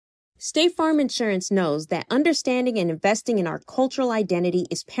State Farm Insurance knows that understanding and investing in our cultural identity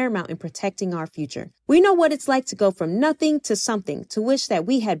is paramount in protecting our future. We know what it's like to go from nothing to something, to wish that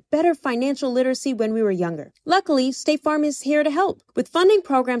we had better financial literacy when we were younger. Luckily, State Farm is here to help with funding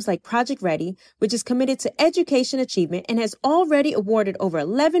programs like Project Ready, which is committed to education achievement and has already awarded over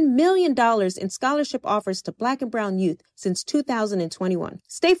 $11 million in scholarship offers to Black and brown youth since 2021.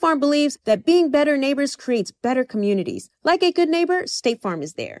 State Farm believes that being better neighbors creates better communities. Like a good neighbor, State Farm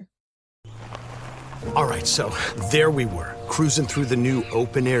is there. All right, so there we were, cruising through the new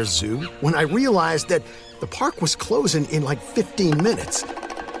open-air zoo, when I realized that the park was closing in like 15 minutes.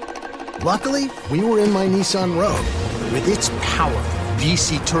 Luckily, we were in my Nissan Rogue. With its powerful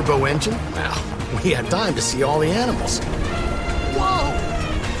VC turbo engine, well, we had time to see all the animals. Whoa!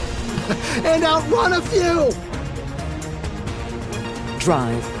 And outrun a few!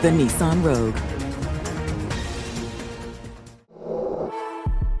 Drive the Nissan Rogue.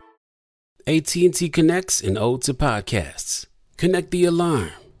 AT&T connects an ode to podcasts. Connect the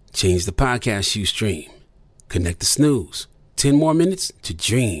alarm. Change the podcast you stream. Connect the snooze. 10 more minutes to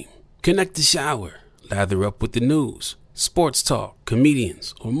dream. Connect the shower. Lather up with the news, sports talk,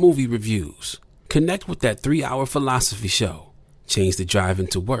 comedians, or movie reviews. Connect with that 3-hour philosophy show. Change the drive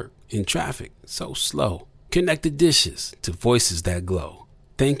into work in traffic so slow. Connect the dishes to voices that glow.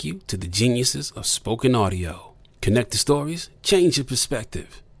 Thank you to the geniuses of spoken audio. Connect the stories. Change your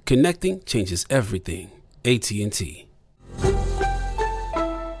perspective. Connecting changes everything. AT&T.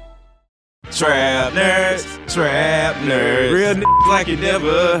 Trap nerds, real niggas like you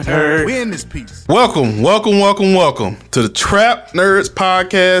never heard. We in this piece. Welcome to the Trap Nerds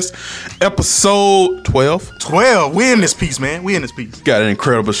Podcast, episode 12. 12. We in this piece, man. We in this piece. Got an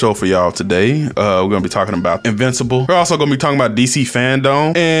incredible show for y'all today. We're going to be talking about Invincible. We're also going to be talking about DC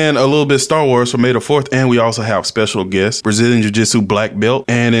Fandom and a little bit Star Wars for May the 4th. And we also have special guests, Brazilian Jiu-Jitsu black belt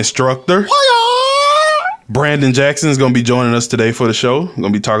and instructor. Brandon Jackson is going to be joining us today for the show. We're going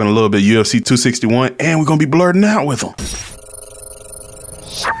to be talking a little bit UFC 261, and we're going to be blurting out with him.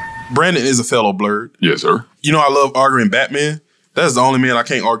 Brandon is a fellow blurred. Yes, sir. You know I love arguing Batman. That's the only man I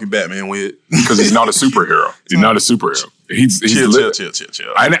can't argue Batman with. Because he's not a superhero. He's not a superhero. He's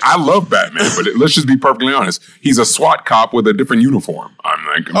chill. I love Batman, but let's just be perfectly honest. He's a SWAT cop with a different uniform.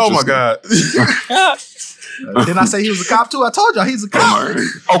 My God. Didn't I say he was a cop too? I told y'all he's a cop.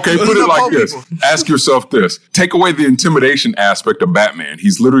 Okay, put it like this. Ask yourself this. Take away the intimidation aspect of Batman.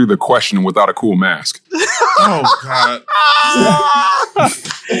 He's literally the Question without a cool mask. Oh, God.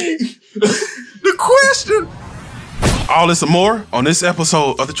 The Question. All this and more on this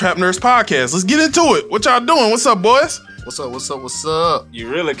episode of the Trap Nerds Podcast. Let's get into it. What y'all doing? What's up, boys? What's up? You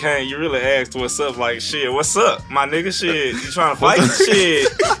really can't. You really asked what's up. Like, shit, what's up? My nigga, shit. You trying to fight?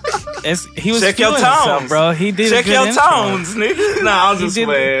 Shit. He was check your tones, bro. He did check a good your intro. tones, nigga. Nah, I'm just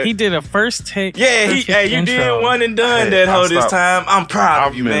playing. He did a first take. Yeah, you did one and done that whole this time. I'm proud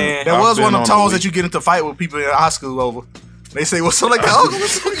of you, man. There was one of them tones that you get into fight with people in high school over. They say, what's up? Like,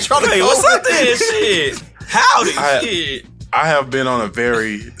 what's up? You trying to hey, what's up there? Shit. Howdy, shit. I have been on a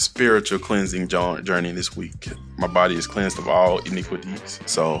very spiritual cleansing journey this week. My body is cleansed of all iniquities.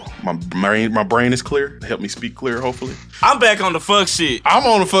 So my brain is clear. Help me speak clear, hopefully. I'm back on the fuck shit. I'm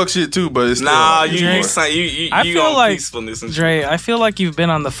on the fuck shit too, but it's still I feel like peacefulness and Dre, shit. I feel like you've been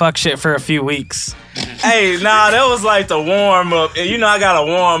on the fuck shit for a few weeks. Hey, that was like the warm up. And I gotta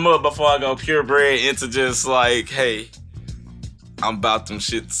warm up before I go purebred into just like, hey, I'm about them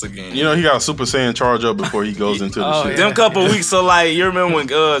shits again. You know, he got a Super Saiyan charge up before he goes into the shit. Them couple weeks, so like, you remember when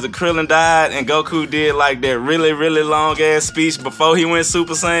the Krillin died and Goku did like that really, really long ass speech before he went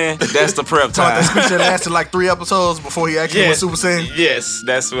Super Saiyan? That's the prep time. That speech that lasted like 3 episodes before he actually went Super Saiyan? Yes,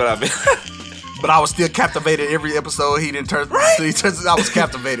 that's what I've been. But I was still captivated every episode he didn't turn. Right? I was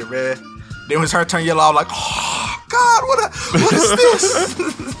captivated, man. Then when his hair turned yellow, I was like, oh, God, what is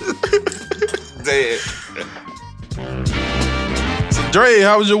this? Dead. Dre,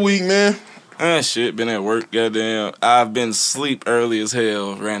 how was your week, man? Shit, been at work, goddamn. I've been asleep early as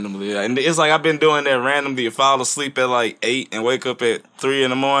hell, randomly. And it's like I've been doing that randomly. Fall asleep at like 8 and wake up at 3 in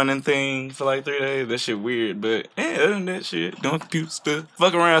the morning thing for like 3 days. That shit weird, but other than that shit, doing computer stuff.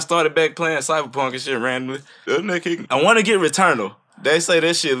 Fuck around, started back playing Cyberpunk and shit randomly. Other than that, I want to get Returnal. They say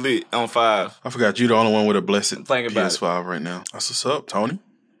that shit lit on 5. I forgot you the only one with a blessed about PS5 right now. That's what's up, Tony.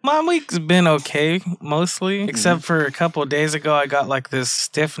 My week's been okay, mostly, except for a couple of days ago, I got like this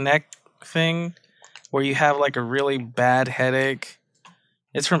stiff neck thing where you have like a really bad headache.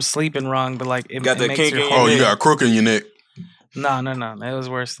 It's from sleeping wrong, but like it makes your Oh, you got a crook in your neck. No. It was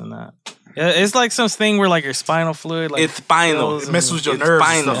worse than that. It's like some thing where like your spinal fluid, like it's spinal. It messes with your nerves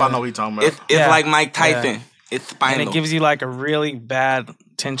and stuff. I know what you're talking about. It's like Mike Tyson. Yeah. It's spinal. And it gives you like a really bad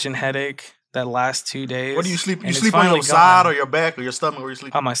hypertension headache that last 2 days. What do you sleep? You and sleep it's on your finally side gone. or your back or your stomach? Where you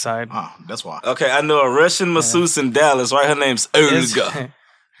sleep? On my side. Oh, that's why. Okay, I know a Russian masseuse in Dallas, right? Her name's Olga.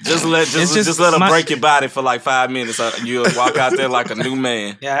 Just let her break your body for like 5 minutes. You'll walk out there like a new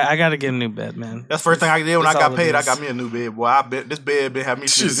man. Yeah, I gotta get a new bed, man. That's the first thing I did when I That's got all it paid. I is. got me a new bed. Boy, I bet this bed been having me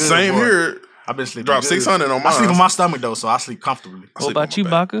sleep Shit, good. same boy. here. I've been sleeping. Dropped good. 600 on I mine. sleep on my stomach though, so I sleep comfortably. What about you,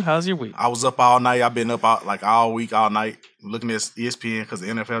 Baku? How's your week? I was up all night. I've been up all week, all night, looking at ESPN because the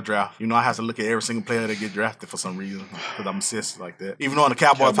NFL draft. You know, I have to look at every single player that get drafted for some reason because I'm obsessed like that. Even though the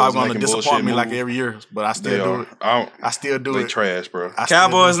Cowboys probably going to making disappoint me bullshit like moves. every year, but I still do it. I still do They it. trash, bro. I still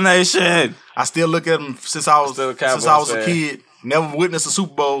Cowboys do it. Nation. I still look at them since I was Still a Cowboys a fan. kid. Never witnessed a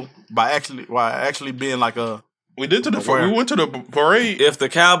Super Bowl by actually being like a. We went to the parade. If the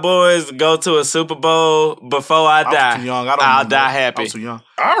Cowboys go to a Super Bowl before I die, was too young. I don't I'll remember. die I happy. was too young.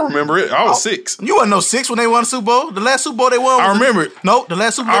 I remember it. I was 6. You wasn't no 6 when they won the Super Bowl. The last Super Bowl they won. I remember it. No, the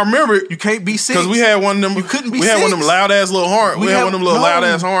last Super Bowl. I remember it. You can't be 6 Because we had one of them. You couldn't be We had one of them 6. loud ass little horn. We had one of them little no. loud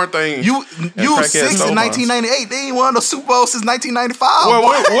ass horn things. You was 6 in 1998. They ain't won the Super Bowl since 1995. Well,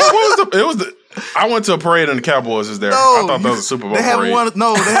 what was the? It was the. I went to a parade and the Cowboys was there. I thought that was a Super Bowl They haven't parade. won.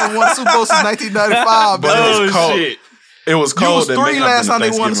 No, they haven't won a Super Bowl since 1995. But it was cold. shit. It was You cold. was that 3 may not last been time they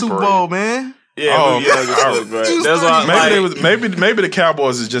won the Thanksgiving Super parade. Bowl, man. Yeah, Oh, we young as fuck, bro. That's why. Maybe the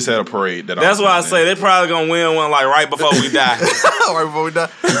Cowboys has just had a parade. That's why I say they probably gonna win one like right before we die. Right before we die.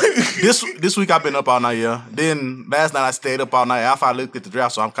 This week I've been up all night, yeah. Then last night I stayed up all night after I looked at the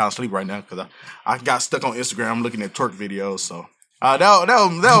draft, so I'm kind of asleep right now because I got stuck on Instagram looking at twerk videos. So that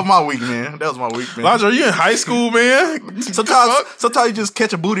was my week, man. That was my week, man. Elijah, are you in high school, man? Sometimes you just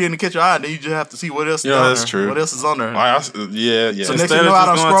catch a booty and catch your eye, and then you just have to see what else. Yeah, is on that's there. true. What else is on there? Yeah. So Instead next of thing you know, I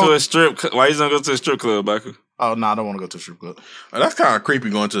just don't going scroll. to a strip, why you don't go to a strip club, Baku? Oh no, I don't want to go to a strip club. That's kind of creepy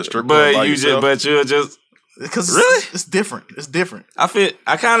going to a strip club. But by you yourself. just Because Really? it's different. It's different. I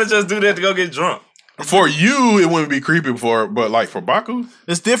kind of just do that to go get drunk. For you, it wouldn't be creepy but like for Baku,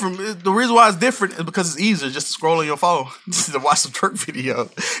 It's different. The reason why it's different is because it's easier just to scroll on your phone to watch some twerk videos.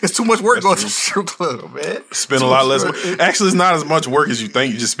 It's too much work going to the strip club, man. spend a lot less. Actually, it's not as much work as you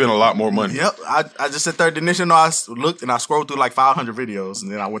think. You just spend a lot more money. Yep. I just sat there. The initial, I looked and I scrolled through like 500 videos,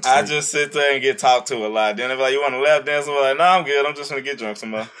 and then I went to I sleep. just sit there and get talked to a lot. Then if like you want to lap dance, I'm like, no, I'm good. I'm just gonna get drunk some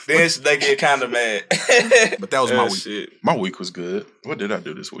more. Then they get kind of mad. But that was my week. Shit. My week was good. What did I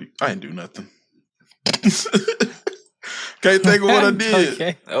do this week? I didn't do nothing. Can't think of what I did.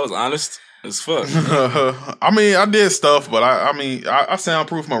 Okay. That was honest as fuck. I mean, I did stuff, but I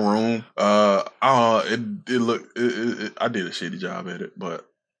soundproofed my room. I did a shitty job at it, but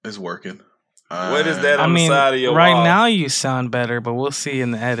it's working. What is that I on mean, the side of your right wall? now you sound better, but we'll see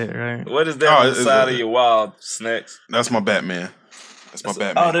in the edit, right? What is that Oh, on the it's- side of your wall, Snacks? That's my Batman. That's my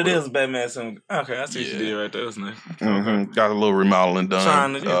Batman. Oh, that quilt. is Batman. Okay, I see what you did right there. That's nice. Mhm. Got a little remodeling done.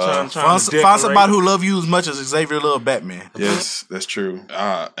 Trying to Find decorate. somebody who love you as much as Xavier love Batman. Yes, that's true.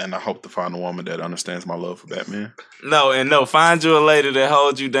 And I hope to find a woman that understands my love for Batman. No, find you a lady that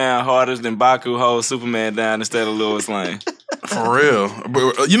holds you down harder than Baku holds Superman down instead of Lois Lane. For real.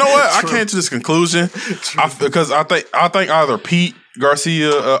 But you know what? I came to this conclusion because I think either Pete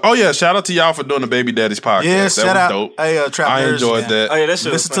Garcia. Shout out to y'all for doing the Baby Daddies podcast. Yeah, that shout was out. dope. Hey, Trap I Nerds. enjoyed that. Oh yeah, that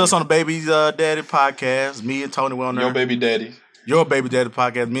shit. Listen to us on the Baby Daddy podcast. Me and Tony were on there. Your Baby Daddy. Your Baby Daddy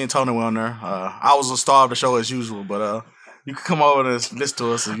podcast. Me and Tony were on there. I was a star of the show as usual, but you can come over and listen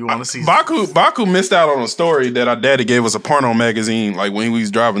to us if you want to see. Baku missed out on a story that our daddy gave us a porno magazine, like when we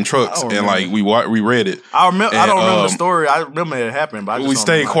was driving trucks, and like we read it. I remember. I And, don't remember the story. I remember it happened, but I just we don't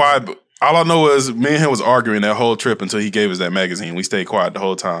stayed remember. quiet. But all I know is me and him was arguing that whole trip until he gave us that magazine. We stayed quiet the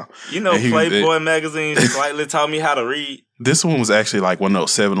whole time. You know, And Playboy magazine slightly taught me how to read. This one was actually like one of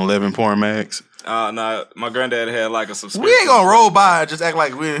those 7-Eleven porn mags. No, my granddad had like a subscription. We ain't gonna roll by and just act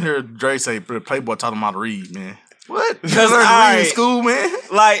like we didn't hear Dre say Playboy taught him how to read, man. What? You Because learned to read in school, man.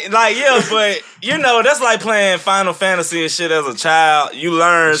 Like, yeah, but you know, that's like playing Final Fantasy and shit as a child. You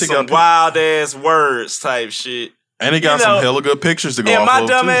learn Shit some got wild ass words type shit. And it got You know, some hella good pictures to go And off my of,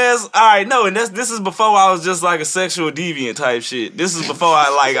 dumb too. ass, all right, no, and this is before I was just like a sexual deviant type shit. This is before I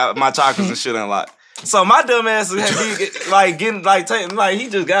like my chakras and shit unlocked. So my dumb ass he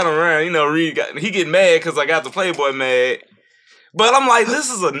just got around, you know, he get mad because I got the Playboy mad. But I'm like, this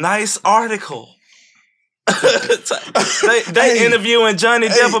is a nice article. they interviewing Johnny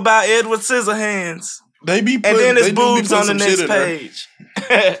Depp about Edward Scissorhands. They be and then they his do be boobs putting on the some next shit in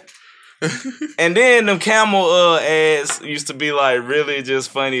there. page. And then them camel ads used to be like really just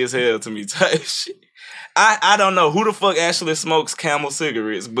funny as hell to me type shit. I don't know who the fuck actually smokes Camel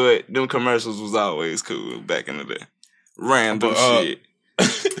cigarettes, but them commercials was always cool back in the day. Random shit.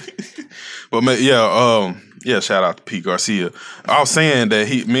 But man, yeah, Yeah, shout out to Pete Garcia. I was saying that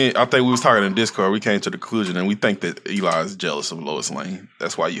I think we was talking in Discord. We came to the conclusion, and we think that Eli is jealous of Lois Lane.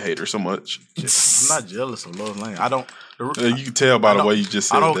 That's why you hate her so much. I'm not jealous of Lois Lane. I don't. You can tell by the way you just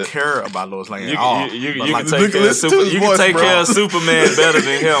said that. I don't care about Lois Lane at all. You can take care of Superman better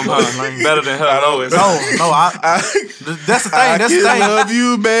than him, huh? Better than her, Lois. No. That's the thing. That's the thing. I love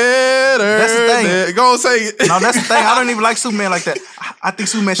you better. That's the thing. Go on, say it. No, that's the thing. I don't even like Superman like that. I think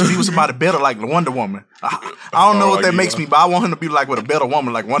Superman should be with somebody better, like Wonder Woman. I don't know what that makes me, but I want him to be like with a better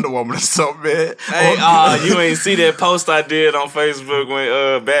woman, like Wonder Woman or something, man. Hey, you ain't see that post I did on Facebook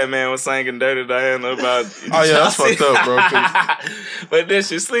when Batman was singing Dirty Diana about. Oh yeah, that's fucked up, bro. But then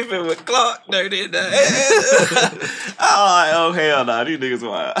she sleeping with Clark Dirty Diana. Oh hell no, these niggas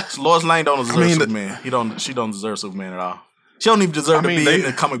wild. So Lois Lane don't deserve Superman. She don't deserve Superman at all. She don't even deserve to be in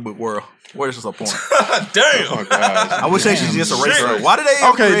the comic book world. Where's the point? Damn. Oh, God. I wish they should just erase her. Why did they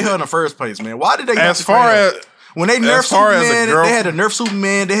create her in the first place, man? Why did they? When they nerfed Superman, they had to nerf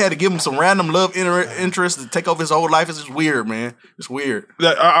Superman. They had to give him some random love interest to take over his whole life. It's just weird, man. It's weird.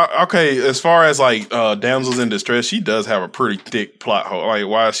 Okay, as far as like damsels in distress, she does have a pretty thick plot hole. Like,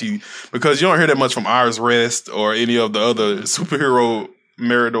 why is she? Because you don't hear that much from Iris West or any of the other superhero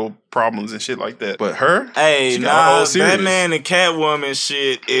marital problems and shit like that. But her, Batman and Catwoman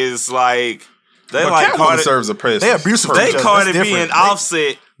shit is like Catwoman serves a purpose. They abusive. They Cardi B and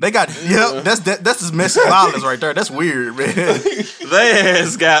Offset. They got that's domestic violence right there. That's weird, man. They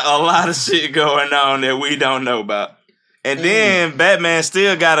has got a lot of shit going on that we don't know about. And then Batman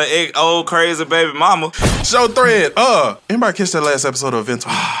still got an old crazy baby mama. Show thread. Anybody catch that last episode of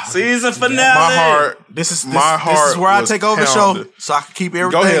Invincible? Season finale. My heart. This is where I take over the show, so I can keep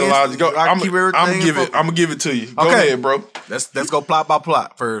everything. Go ahead, Elijah. Go. I'm gonna give it to you. Go ahead, bro. Let's go plot by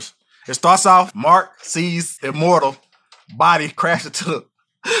plot first. It starts off. Mark sees Immortal body crash into the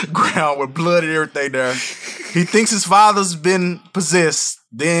ground with blood and everything there. He thinks his father's been possessed.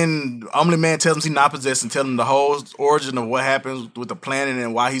 Then Omni-Man tells him he's not possessed and tells him the whole origin of what happens with the planet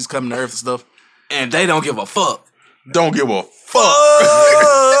and why he's coming to Earth and stuff. And they don't give a fuck. Don't give a fuck.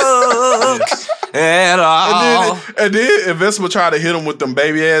 At all. And then Invincible tried to hit him with them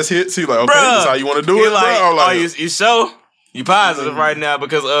baby ass hits. He's like, okay, this is how you want to do it. Like, you sure? You positive right now?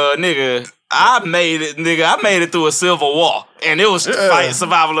 Because nigga, I made it through a civil war, and it was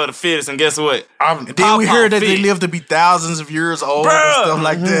survival of the fittest. And guess what? And then we heard that they live to be thousands of years old and stuff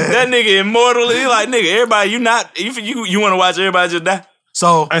like that. That nigga immortal. He like, nigga, everybody, you want to watch everybody just die?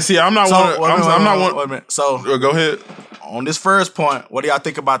 So I see. I'm not one. Wait a minute. So go ahead. On this first point, what do y'all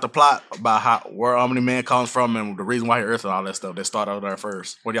think about the plot about where Omni-Man comes from and the reason why he Earth and all that stuff? That started out there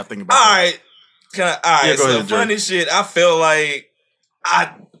first. What do y'all think about? All right. Funny shit. I felt like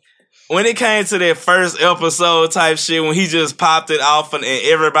when it came to that first episode type shit, when he just popped it off and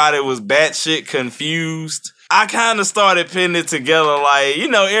everybody was batshit confused, I kind of started putting it together. Like,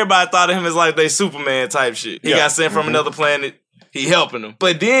 everybody thought of him as like they Superman type shit. He got sent from another planet. He helping them.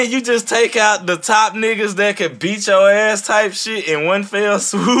 But then you just take out the top niggas that could beat your ass type shit in one fell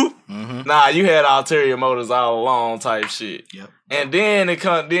swoop. Mm-hmm. Nah, you had ulterior motives all along type shit. Yep. And then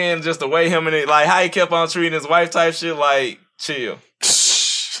then just the way him and how he kept on treating his wife type shit, like, chill.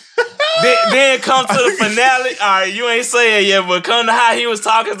 then come to the finale. All right, you ain't saying yet, but come to how he was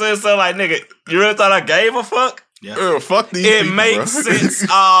talking to himself, like, nigga, you really thought I gave a fuck? Yeah. Fuck these it people, makes sense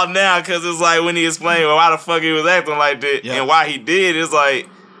all now, because it's like when he explained why the fuck he was acting like that and why he did, it's like,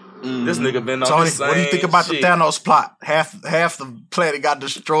 this nigga been on Tony, the same what do you think about shit. the Thanos plot? Half the planet got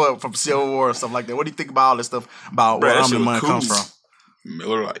destroyed from Civil War and stuff like that. What do you think about all this stuff about where Omni-Man comes from?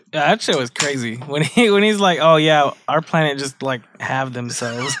 Yeah, that shit was crazy. When he's like, oh yeah, our planet just like have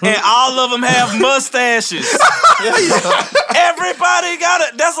themselves. And all of them have mustaches. Everybody got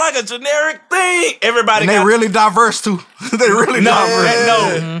it. That's like a generic thing. Everybody and they really diverse too. They really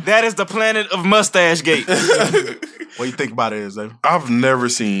diverse. That is the planet of Mustache Gate. What do you think about it, Xavier? I've never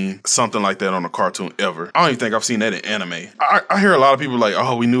seen something like that on a cartoon ever. I don't even think I've seen that in anime. I hear a lot of people like,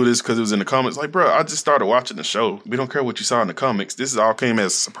 oh, we knew this because it was in the comics. Like, bro, I just started watching the show. We don't care what you saw in the comics. This all came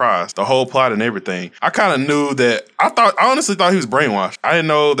as a surprise. The whole plot and everything. I kind of knew that. I honestly thought he was brainwashed. I didn't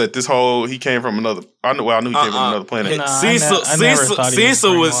know that he came from another. I knew he came from another planet. Nah, Cecil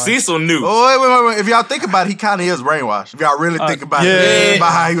knew. Oh, wait. If y'all think about it, he kind of is brainwashed. If y'all really think about it,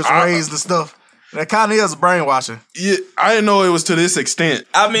 about how he was raised and stuff. That kind of is brainwashing. Yeah, I didn't know it was to this extent.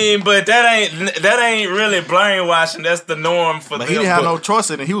 I mean, but that ain't really brainwashing. That's the norm for them. He didn't have no choice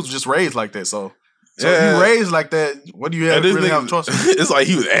in it. He was just raised like that. So if you raised like that, what do you really have a choice in? It's like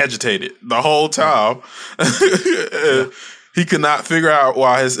he was agitated the whole time. He could not figure out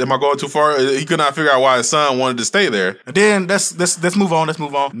why am I going too far? He could not figure out why his son wanted to stay there. And then let's move on. Let's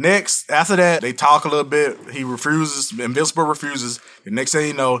move on. Next, after that, they talk a little bit. He refuses. Invincible refuses. The next thing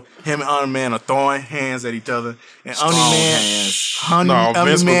you know, him and Omni-Man are throwing hands at each other. And Omni-Man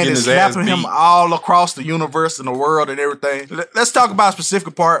is slapping him all across the universe and the world and everything. Let's talk about a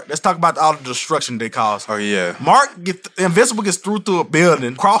specific part. Let's talk about all the destruction they caused. Oh, yeah. Invincible gets through a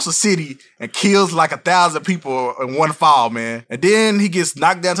building, across the city, and kills like 1,000 people in one fall, man. And then he gets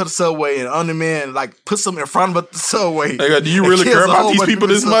knocked down to the subway, and Omni-Man like puts him in front of the subway. Do you really care about these people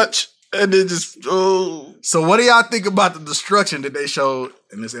this much? And then just So what do y'all think about the destruction that they showed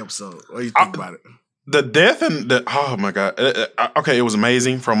in this episode? What do you think about it? The death and oh my god! Okay, it was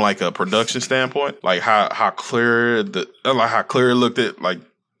amazing from like a production standpoint, like how clear it looked. It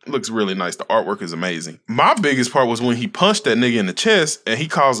looks really nice. The artwork is amazing. My biggest part was when he punched that nigga in the chest and he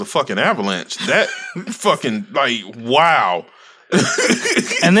caused a fucking avalanche. That fucking wow.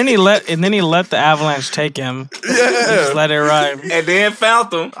 and then he let the avalanche take him. Yeah, he just let it ride, and then found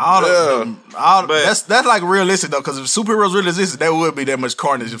them. That's like realistic though, because if superheroes really existed, there would be that much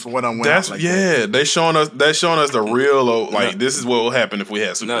carnage for what I'm wearing. They showing us the real this is what will happen if we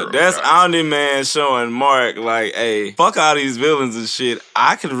had superheroes. No, that's Omni-Man showing Mark like, hey, fuck all these villains and shit.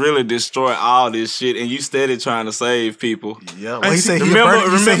 I could really destroy all this shit, and you steady trying to save people. Yeah, well, he said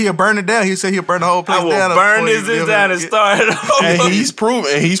he'll burn it down. He said he'll burn the whole place down. I will burn this down and start it over. And he's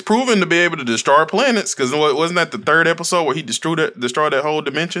proven to be able to destroy planets, because wasn't that the third episode where he destroyed that whole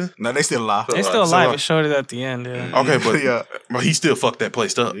dimension? No, they still alive. They're still alive. It showed it at the end. Yeah. Okay, but he still fucked that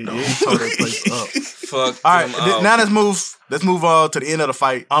place up. He tore that place up. Fuck. All right, now let's move on to the end of the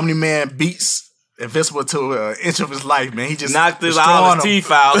fight. Omni-Man beats Invincible to an inch of his life, man. He just knocked all his teeth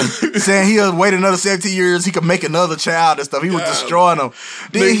out. Saying he'll wait another 17 years, he could make another child and stuff. He was destroying them.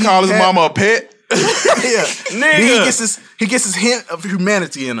 Then he called his mama a pet. Yeah, nigga. Then he gets his hint of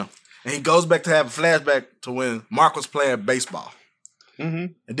humanity in him, and he goes back to have a flashback to when Mark was playing baseball. Mm-hmm.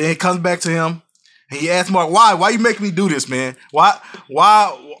 And then he comes back to him, and he asks Mark, "Why you making me do this, man? Why?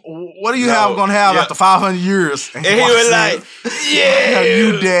 What do you have gonna have after 500 years?" And he was like, "Yeah,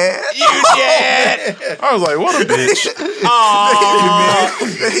 you dead. I was like, "What a bitch!"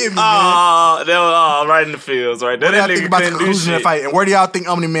 They were all right in the fields, right? What do y'all think about the conclusion of the fight? And where do y'all think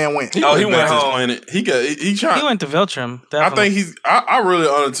Omni-Man went? He went home. Planet. He went to Viltrum. Definitely. I really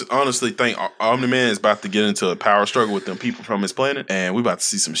honestly think Omni-Man is about to get into a power struggle with them people from his planet, and we about to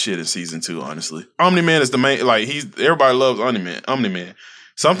see some shit in season 2. Honestly, Omni-Man is the main. Everybody loves Omni-Man.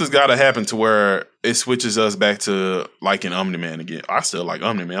 Something's got to happen to where it switches us back to liking Omni-Man again. I still like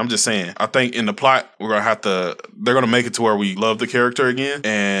Omni-Man. I'm just saying. I think in the plot, they're going to make it to where we love the character again.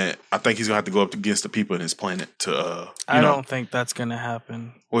 And I think he's going to have to go up against the people in his planet to, I don't think that's going to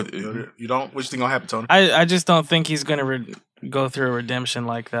happen. What, you don't? What's going to happen, Tony? I just don't think he's going to go through a redemption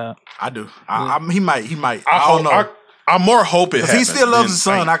like that. I do. He might. I don't know. I'm more hoping he still loves his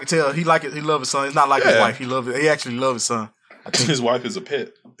son. I can tell. He loves his son. It's not like his wife. He actually loves his son. I think his wife is a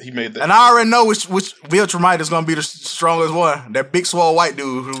pet. He made that. And I already know which Viltrumite is going to be the strongest one. That big, swole white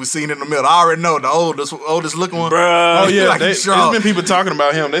dude who we seen in the middle. I already know the oldest looking one. Bruh. Oh, yeah. There's been people talking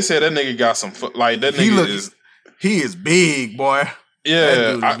about him. They said that nigga got some foot. Like, that nigga He is big, boy. Yeah.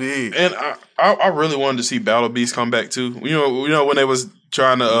 That dude is big. And I really wanted to see Battle Beast come back, too. You know when they was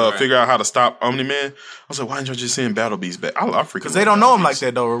trying to figure out how to stop Omni-Man. I was like, why didn't you just send Battle Beast back? I freaking because they don't know him like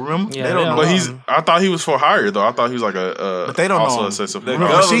that though. Remember? Yeah, they don't know. But I thought he was for hire though. I thought he was like but they don't know him.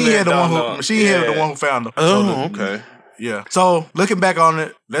 Machine Head the one who found him. Oh, okay. Yeah. So looking back on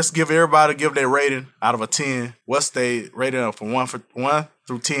it, let's give everybody their rating out of a 10. What's their rating from 1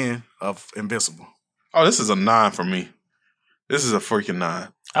 through 10 of Invincible? Oh, this is a 9 for me. This is a freaking 9.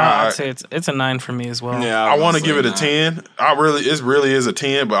 I'd say it's a 9 for me as well. Yeah, I want to give it a 10. It really is a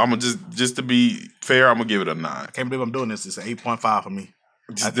 10, but I'm gonna just to be fair, I'm gonna give it a 9. I can't believe I'm doing this. It's an 8.5 for me.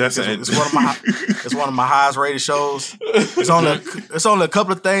 It's one of my highest rated shows. It's only a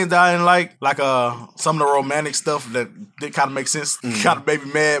couple of things that I didn't like some of the romantic stuff that did kind of make sense, kind of made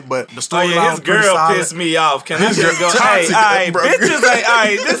me mad. But the storyline, his girl pissed me off. Can I just go? Hey, bitches ain't.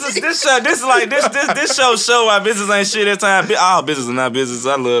 Hey, this show why bitches ain't shit at time. All bitches are not business.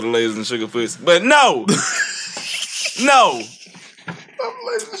 I love the ladies and sugar pussy, but no.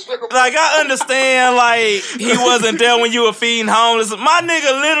 Like, I understand, like, he wasn't there when you were feeding homeless. My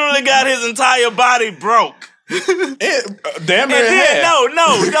nigga literally got his entire body broke. Damn near.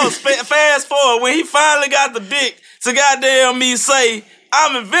 No. Fast forward. When he finally got the dick to goddamn me say,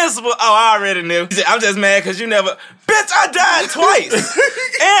 I'm invincible. Oh, I already knew. I'm just mad because you never. Bitch, I died twice. And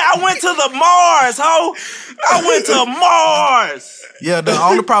I went to the Mars, ho. I went to Mars. Yeah, the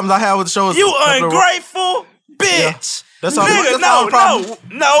only problems I have with the show is you ungrateful bitch. Yeah. That's all. Nigga, that's no.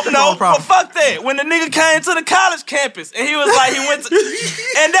 Well, problem. fuck that. When the nigga came to the college campus and he was like, he went to,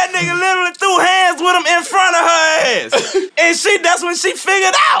 and that nigga literally threw hands with him in front of her ass. And that's when she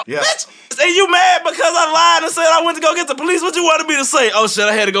figured out. Yeah. Bitch. And you mad because I lied and said I went to go get the police? What you wanted me to say? Oh shit,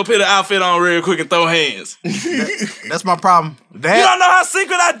 I had to go put the outfit on real quick and throw hands. That's my problem. You don't know how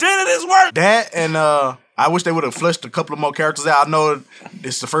secret identities work? That and I wish they would have fleshed a couple of more characters out. I know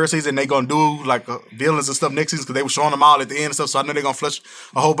it's the first season. They gonna do like villains and stuff next season because they were showing them all at the end and stuff. So I know they're gonna flesh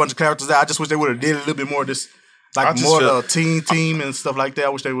a whole bunch of characters out. I just wish they would have did a little bit more of this, like more of the team and stuff like that. I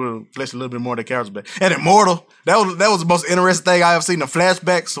wish they would have fleshed a little bit more of the characters back. And Immortal, that was the most interesting thing I ever seen in the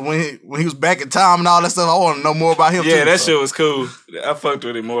flashbacks when he was back in time and all that stuff. I want to know more about him. Yeah, too, that shit was cool. I fucked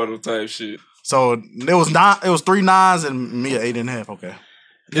with Immortal type shit. So it was 3 9s and me at 8.5. Okay.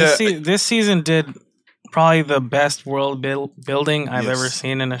 This season did probably the best world building I've ever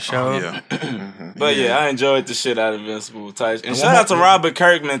seen in a show. But I enjoyed the shit out of Invincible type. And shout out to Robert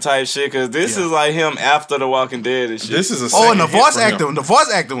Kirkman type shit, because this is like him after The Walking Dead and shit. This is and the voice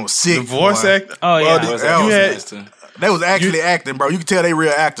acting was sick. The voice acting. Oh yeah, they was actually acting, bro. You can tell they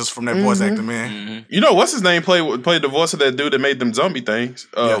real actors from that voice acting, man. You know what's his name played the voice of that dude that made them zombie things.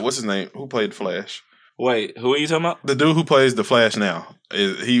 What's his name? Who played the Flash? Wait, who are you talking about? The dude who plays the Flash now.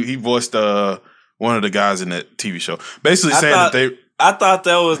 He voiced one of the guys in that TV show. Basically I thought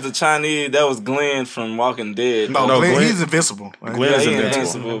that was the Chinese. That was Glenn from Walking Dead. No, Glenn, he's invincible. Glenn's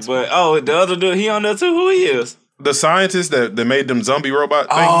invincible. But the other dude, he on there too. Who he is? The scientist that made them zombie robot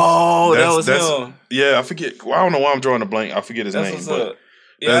things. Oh, that was him. Yeah, I forget. Well, I don't know why I'm drawing a blank. I forget his name. What's up.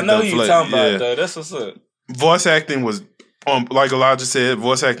 Yeah, I know who you're talking about though. That's what's up. Voice acting was on, like Elijah said.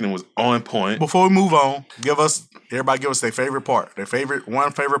 Voice acting was on point. Before we move on, everybody give us their favorite part.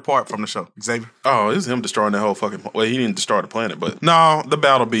 One favorite part from the show. Xavier. Oh, it was him destroying that whole fucking. Well, he didn't destroy the planet, but no, the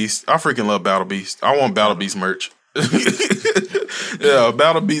Battle Beast. I freaking love Battle Beast. I want Battle Beast merch. Yeah,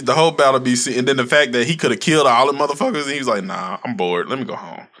 Battle Beast, the whole Battle Beast, and then the fact that he could have killed all the motherfuckers, and he was like, "Nah, I'm bored. Let me go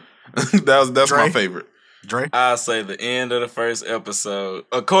home." That's my favorite. Dre? I'll say the end of the first episode.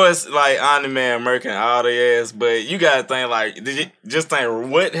 Of course, like Omni-Man murking all their ass, but you gotta think like, did you just think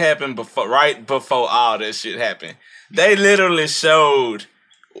what happened right before all that shit happened? They literally showed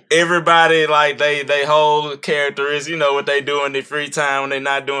everybody like they whole characteristics, you know what they do in their free time when they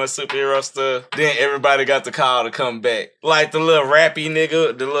not doing superhero stuff. Then everybody got the call to come back. Like the little rappy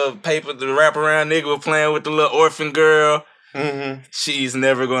nigga, the little the wraparound nigga was playing with the little orphan girl. Mm-hmm. She's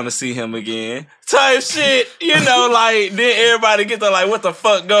never gonna see him again. Type shit, you know, like then everybody get there like, what the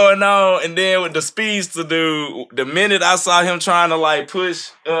fuck going on? And then with the Speedster dude, the minute I saw him trying to like push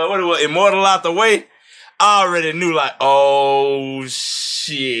Immortal out the way, I already knew like, oh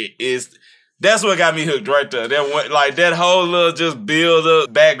shit, that's what got me hooked right there. That whole little just build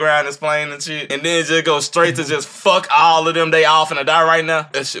up background explaining shit, and then just go straight to just fuck all of them. They all finna die right now.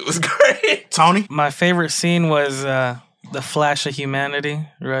 That shit was great. Tony, my favorite scene was the flash of humanity,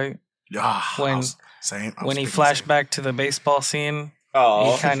 right? Yeah. When he flashed back to the baseball scene.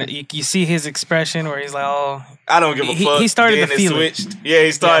 Oh, he kind of you see his expression where he's like, "Oh, I don't give a fuck." He started to feel it. Yeah,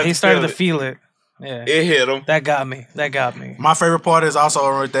 he started. He started to feel it. Yeah, it hit him. That got me. My favorite part is also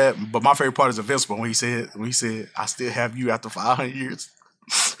right that, but my favorite part is Invincible when he said, "I still have you after 500 years."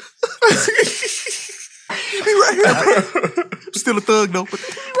 He right here, man. I'm still a thug though, but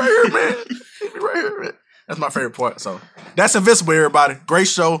he right here, man. He right here, man. That's my favorite part. So that's Invincible, everybody. Great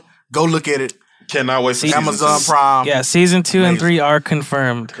show. Go look at it. Cannot wait for Amazon Prime. Yeah, season 2 and 3 are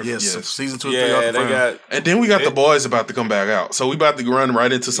confirmed. Yes. Season 2 and 3 are confirmed. And then we got The Boys about to come back out. So we about to run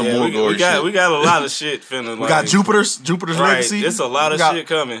right into some more gory shit. We got a lot of shit finna. We got Jupiter's Legacy. It's a lot of shit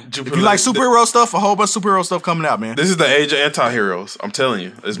coming. If you like superhero stuff, a whole bunch of superhero stuff coming out, man. This is the age of anti-heroes. I'm telling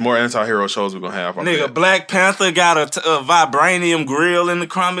you. There's more anti-hero shows we're going to have. Nigga, Black Panther got a vibranium grill in the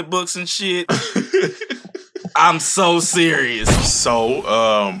comic books and shit. I'm so serious. So,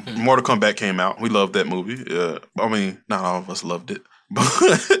 Mortal Kombat came out. We loved that movie. I mean, not all of us loved it, but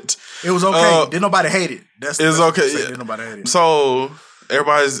it was okay. Didn't nobody hate it. It's okay. Didn't nobody hate it. So,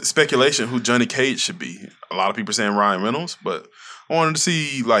 everybody's speculation who Johnny Cage should be. A lot of people saying Ryan Reynolds, but I wanted to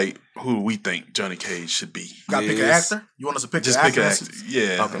see like who we think Johnny Cage should be. You got to pick an actor? You want us to pick an actor? Just pick an actor.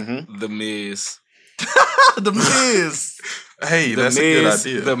 Yeah. Okay. Mm-hmm. The Miz. The Miz. Hey, that's a good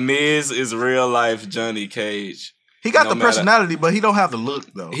idea. The Miz is real life Johnny Cage. He got the personality, but he don't have the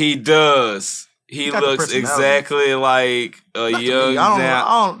look though. He does. He looks exactly like a young.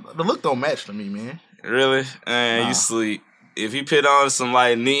 The look don't match to me, man. Really? You sleep. if he put on some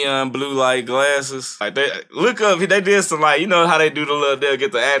like neon blue like glasses, like they look up, they did some like, you know how they do the little, they'll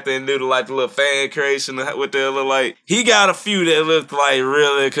get the actor and do the like the little fan creation with their little like, he got a few that looked like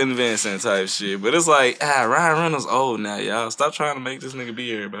really convincing type shit. But it's like, Ryan Reynolds old now, y'all. Stop trying to make this nigga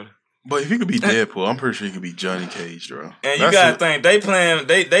be everybody. But if he could be Deadpool, I'm pretty sure he could be Johnny Cage, bro. And you gotta think they playing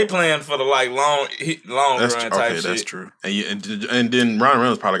for the like long run type shit. That's true. And then Ryan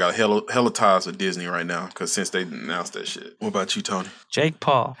Reynolds probably got hella ties with Disney right now because since they announced that shit. What about you, Tony? Jake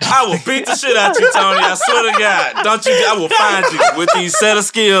Paul. I will beat the shit out you, Tony. I swear to God. Don't you? I will find you with these set of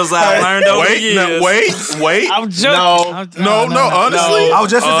skills I've learned over the years. Wait. I'm joking. No. Honestly, I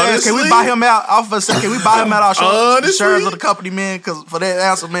was just gonna ask, can we buy him out? Can we buy him out our shares of the company, man? Because for that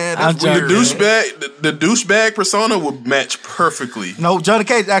answer, man, that's weird. The douchebag persona would match perfectly. No, Johnny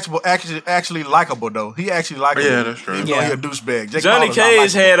Cage actually likable though. He actually likable. Yeah, that's true. Even though he a douchebag. Johnny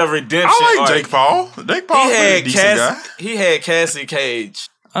Cage had a redemption. I like arc. Jake Paul. Jake Paul is a decent guy. He had Cassie Cage.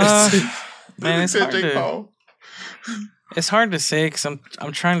 Man, it's hard to say because I'm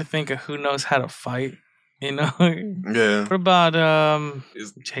trying to think of who knows how to fight. You know? Yeah. What about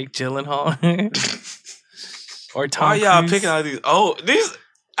Jake Gyllenhaal or Tom? Why y'all Cruise? picking out these?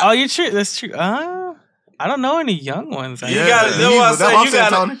 Oh, you're true. That's true. I don't know any young ones. You gotta think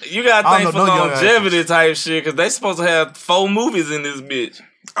for longevity type shit because they supposed to have 4 movies in this bitch.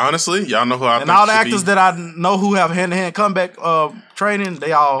 Honestly, y'all know who I think and all the actors that I know who have hand-to-hand comeback training,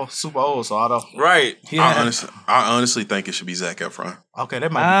 they all super old. So I don't. Right. Yeah. I honestly think it should be Zac Efron. Okay,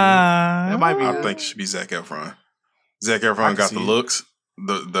 that might be good. That might be. I think it should be Zac Efron. Zac Efron got the looks.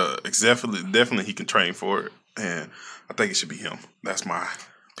 Definitely he can train for it, and I think it should be him. That's my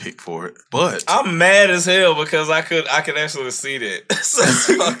pick for it. But I'm mad as hell because I could actually see that.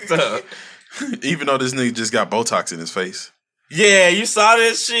 That's fucked up. Even though this nigga just got Botox in his face. Yeah, you saw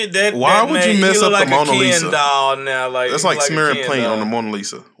that shit. Why would you mess up like the Mona Lisa? Doll now, that's like smearing paint on the Mona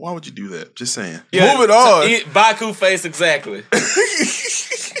Lisa. Why would you do that? Just saying. Yeah, move it on. Baku face exactly.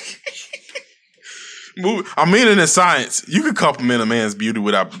 I mean, in science, you can compliment a man's beauty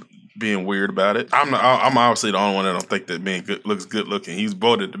without being weird about it. I'm obviously the only one that don't think that man looks good looking. He's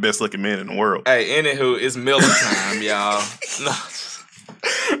voted the best looking man in the world. Hey, anywho, it's Miller time, y'all. No.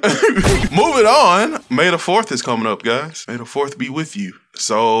 Moving on, May the 4th is coming up, guys. May the 4th be with you.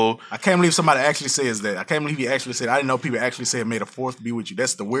 So I can't believe somebody actually says that. I can't believe he actually said. I didn't know people actually said May the 4th be with you.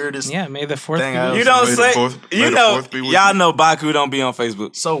 That's the weirdest. Yeah, May the 4th. Thing you don't say. Y'all know Baku don't be on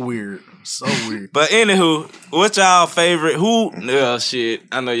Facebook. So weird. But anywho, what's y'all favorite? Shit.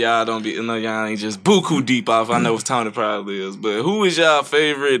 I know y'all don't be. I know y'all ain't just buku deep off. I know what Tony probably is. But who is y'all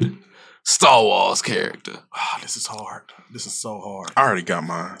favorite Star Wars character? Oh, this is hard. This is so hard. I already got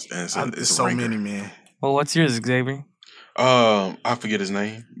mine. And it's so many, man. Well, what's yours, Xavier? I forget his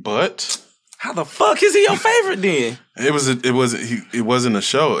name, but how the fuck is he your favorite then? It wasn't a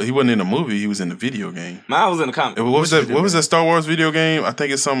show. He wasn't in a movie. He was in a video game. Mine was in the comic. What was that Star Wars video game? I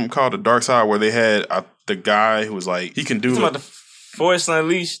think it's something called The Dark Side, where they had the guy who was like he can do. About the Force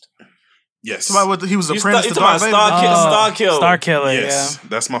Unleashed. Yes. He was a apprentice to Darth Vader. Star Killer. Yes,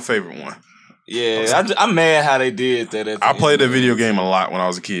 that's my favorite one. Yeah, I'm mad how they did that. I played that video game a lot when I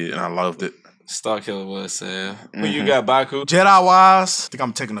was a kid, and I loved it. Star Killer was sad. Who you got, Baku? Jedi wise, I think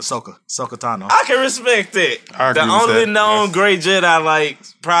I'm taking Ahsoka Tano. I can respect it. The only known great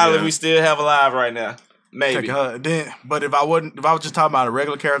Jedi, we still have alive right now. Maybe. But if I was just talking about a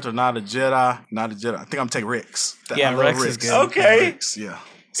regular character, not a Jedi, I think I'm taking Rex. Rex is good. Okay. Rex, yeah.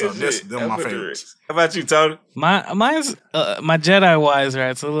 So they're my favorites. How about you, Tony? Mine's my Jedi wise, right?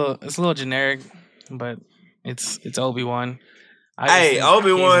 It's a little generic, but it's Obi-Wan. Hey,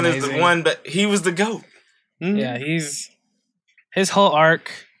 Obi-Wan is the one, but he was the GOAT. Mm-hmm. Yeah, his whole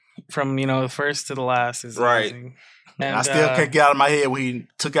arc from the first to the last is right. Amazing. And I still can't get out of my head when he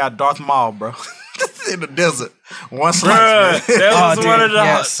took out Darth Maul, bro. In the desert. One slice. That was one of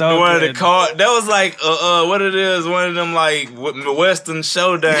the cars. That was like what it is, one of them like Western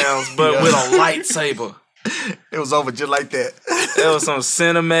showdowns, but with a lightsaber. It was over just like that. That was some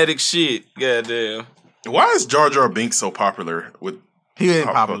cinematic shit. Goddamn. Why is Jar Jar Binks so popular with He ain't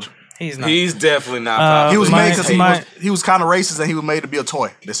popular. He's not. He's definitely not popular. He was made because he was kind of racist and he was made to be a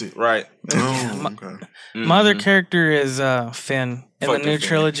toy. That's it. Right. Oh, okay. My other character is Finn in the new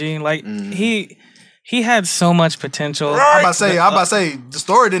trilogy. Like he had so much potential. Right. I'm about to say the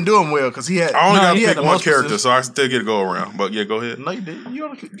story didn't do him well because he had. I only got to pick one character, so I still get to go around. But yeah, go ahead. No, you did. You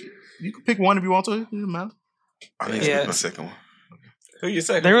can pick one if you want to. It doesn't matter. I need to pick my second one. Who you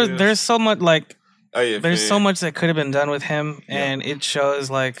second? There's so much there's Finn. So much that could have been done with him, and it shows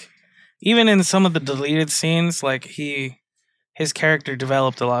even in some of the deleted scenes, he his character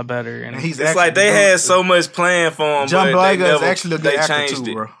developed a lot better. And he's It's like they had so much planned for him, John but Boyega is they actually a good actor changed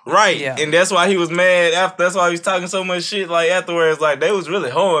too, it. bro. Right, Yeah. and that's why he was mad after. That's why he was talking so much shit. Like afterwards, like they was really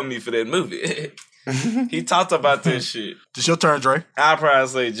hoeing me for that movie. He talked about this shit. It's your turn, Dre. I'd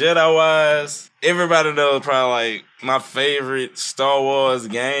probably say Jedi wise, everybody knows probably like my favorite Star Wars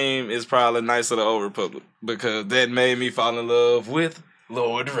game is probably Knights of the Old Republic because that made me fall in love with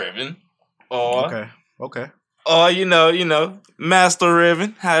Lord Revan. Okay. Or you know, Master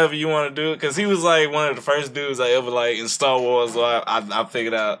Revan, however you want to do it, because he was like one of the first dudes I ever like in Star Wars. So I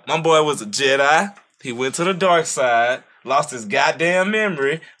figured out my boy was a Jedi. He went to the dark side, lost his goddamn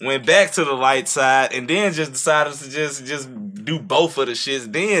memory, went back to the light side, and then just decided to just do both of the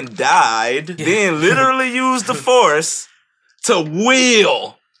shits. Then died. Then literally used the Force to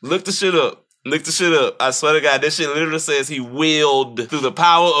will. Look the shit up. I swear to God, this shit literally says he willed through the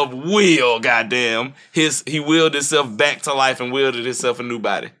power of will. Goddamn, he willed himself back to life and wielded himself a new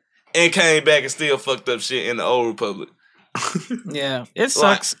body, and came back and still fucked up shit in the Old Republic. Yeah, it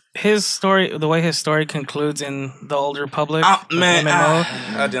sucks. His story, the way his story concludes in the Old Republic, man,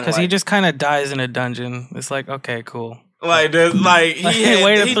 because he just kind of dies in a dungeon. It's like, okay, cool. Like he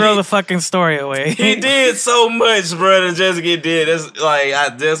way to throw the fucking story away. He did so much, bro, to just get dead. That's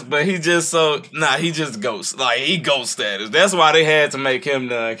like but he just he just ghost. Like he ghost status. That's why they had to make him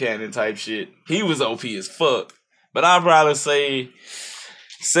non-canon type shit. He was OP as fuck. But I'd probably say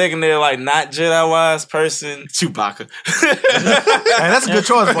second there, like not Jedi wise person, Chewbacca. Hey, that's a good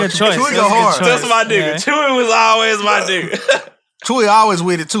choice. Good choice. Chewie go hard. That's my nigga. Yeah. Chewie was always my nigga. Chewie always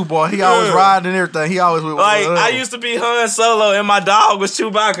with it too, boy. He always riding and everything. He always with Like I used to be Han Solo, and my dog was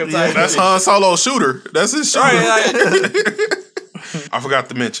Chewbacca. Type That's shit. Han Solo shooter. That's his shooter. Right, like, I forgot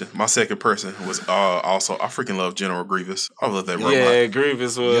to mention my second person was also I freaking love General Grievous. I love that robot. yeah,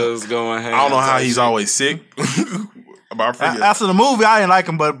 Grievous was going ham. I don't know how type he's shit. always sick. But I forget. After the movie, I didn't like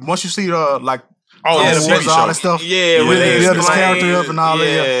him, but once you see the all TV that show. stuff, Yeah, when really they build his explained- character up and all that.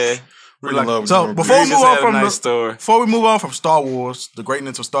 Yeah. Really Like, love so General before we Grievous move on had a from nice story. before we move on from Star Wars, the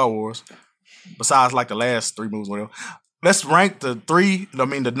greatness of Star Wars, besides like the last 3 movies, whatever, let's rank the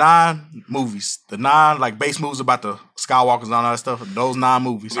 9 movies, the 9 like base movies about the Skywalkers and all that stuff. Those 9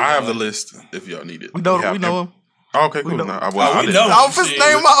 movies. I have the list if y'all need it. We know have them. Okay, cool. know- I we didn't- know. I'll just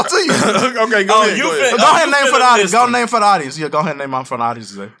name them out to you. Okay, go ahead. you Go fin- ahead. Go ahead and you name for the finna audience. list Go them. name for the audience. Yeah, go ahead and name them for the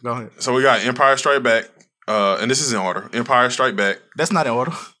audience today. Go ahead. So we got Empire Strike Back, and this is in order. Empire Strike Back. That's not in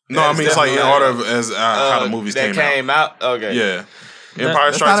order. No, I mean it's like in order of as how the movies that came out. Okay. Yeah. Empire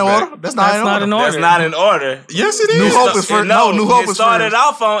That's Strikes not in Back. order. That's not in order. That's not in order. Yes, it is. New Hope is first. No, New Hope It is started first.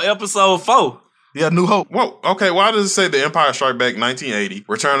 off on episode 4. Yeah, New Hope. Whoa. Okay. Why does it say the Empire Strike Back 1980,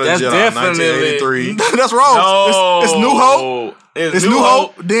 Return of the That's Jedi definitely- 1983? That's wrong. No, It's New Hope. It's New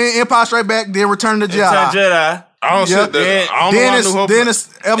Hope. Then Empire Strike Back. Then Return of the Return Jedi. Jedi. Oh Yeah. shit! I don't know Then why it's New Hope. then it's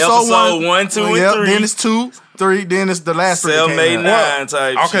episode 1, 2, and yeah, 3. Then it's 2, 3. Then it's the last 3. that Cell came made out. 9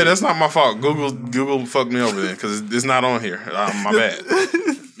 type Okay, shit. that's not my fault. Google fucked me over then because it's not on here. My bad.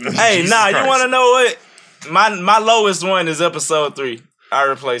 Hey, Jesus nah, Christ. you want to know what? My lowest one is episode 3. I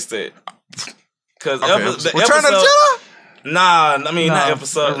replaced that. Because Okay, Return of the Jedi? Nah, I mean, not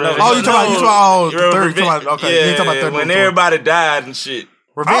episode. No, Oh, you talking about the third? You talking about, okay, you Yeah, ain't talking about third when one. everybody died and shit.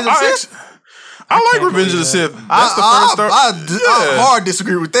 Revenge of the Sith? I like Revenge of the Sith. That's the first Star. I hard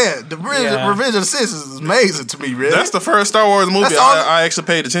disagree with that. The Revenge of the Sith is amazing to me, really. That's the first Star Wars movie That's all- I actually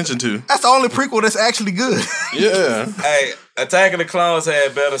paid attention to. That's the only prequel that's actually good. Yeah. Hey, Attack of the Clones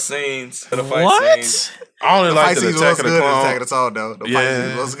had better scenes. Better fight What? scenes. I only The like fight the scenes Attack was of the good in Clones. Attack of the Clones, though. The Yeah. fight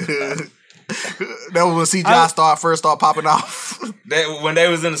scenes was good. That was when CGI first started popping off. When they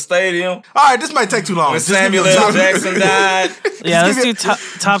was in the stadium. All right, this might take too long. When Just give me Samuel a L. top- Jackson died. Yeah, Just let's give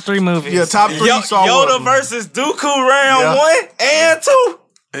do top 3 movies. Yeah, top 3 Star Wars. Yoda versus Dooku round Yeah. 1 and 2.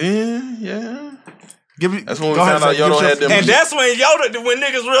 Yeah. Give me, That's when we go ahead, found out give Yoda your- had them. And that's when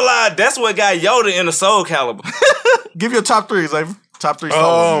niggas realized that's what got Yoda in the Soul Calibur. Give your top 3, Xavier. Top 3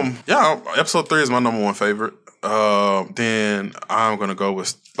 Star Wars. Yeah, episode 3 is my number 1 favorite. Then I'm gonna go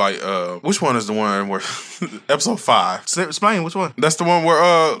with which one is the one where episode 5? Explain which one. That's the one where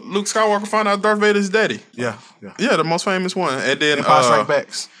Luke Skywalker found out Darth Vader's daddy. Yeah. Yeah, the most famous one. And then Empire Strike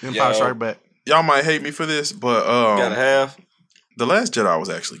Backs. Empire Yo. Strike Back. y'all might hate me for this, but Gotta have. The Last Jedi was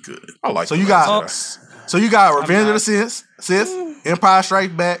actually good. I like. So The you Last got Jedi. So you got Revenge of the Sith, Empire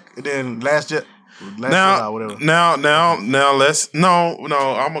Strikes Back, and then Last Jedi, whatever. Now let's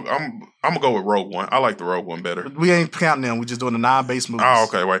I'm gonna go with Rogue One. I like the Rogue One better. We ain't counting them. We're just doing the non-base movies. Oh,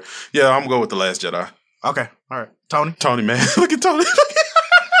 okay, wait. Yeah, I'm gonna go with The Last Jedi. Okay, all right. Tony, man, look at Tony.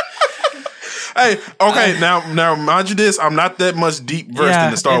 Hey, okay, now mind you this, I'm not that much deep versed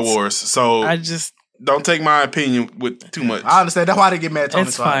in the Star Wars, so don't take my opinion with too much. I understand. That's why they get mad at Tony.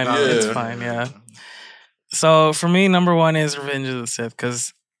 It's fine. It's fine. Yeah. So for me, number one is Revenge of the Sith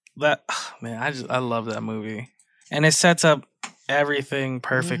because that I love that movie and it sets up everything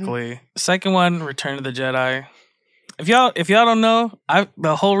perfectly. Second one, Return of the Jedi. If y'all don't know,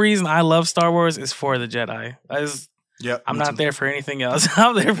 the whole reason I love Star Wars is for the Jedi. I'm not there for anything else.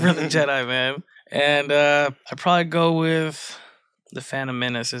 I'm there for the Jedi, man. And I'd probably go with The Phantom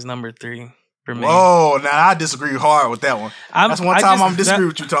Menace is number 3 for me. Whoa, now I disagree hard with that one. That's one time I'm disagreeing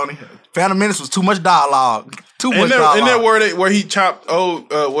with you, Tony. Phantom Menace was too much dialogue. Too much dialogue. Isn't that where he chopped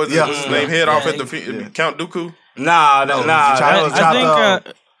what's his name head off at the Count Dooku? Nah.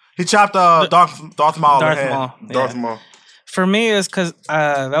 He chopped Darth Maul. Darth Maul. For me, it's because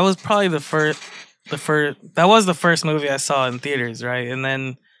that was probably the first. That was the first movie I saw in theaters, right? And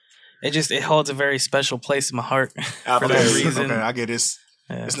then it holds a very special place in my heart for that reason. Okay, I get this.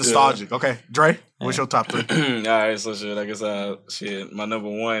 Yeah. It's nostalgic. Okay, Dre, what's your top 3? All right, so I guess my number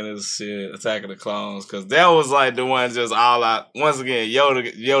 1 is Attack of the Clones because that was like the one just all out. Once again,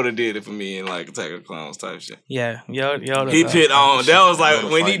 Yoda did it for me in like Attack of the Clones type shit. Yeah, Yoda. He put on. That was like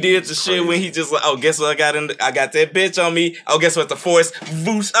when he did the shit when he just like, oh, guess what I got that bitch on me. Oh, guess what, the Force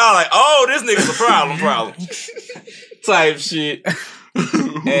boost. I was like, oh, this nigga's a problem type shit.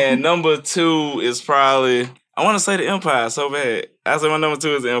 And number 2 is probably. I want to say the Empire so bad. I say my number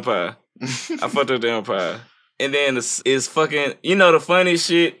 2 is the Empire. I fucked with the Empire. And then it's fucking, the funny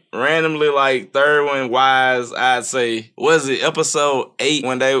shit, randomly like third one wise, I'd say, was it episode 8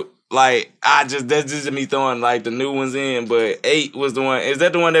 when they, like, that's just me throwing like the new ones in, but 8 was the one, is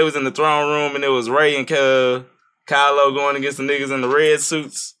that the one that was in the throne room and it was Rey and Kylo going against the niggas in the red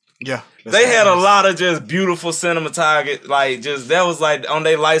suits? Yeah. They had a lot of just beautiful cinematography, like just that was like on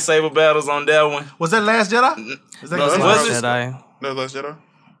their lightsaber battles on that one. Was that Last Jedi? Was Jedi? That Last Jedi?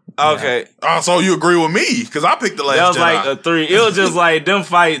 Okay. Yeah. Oh, so you agree with me? Because I picked the Last Jedi. That was like a 3. It was just like them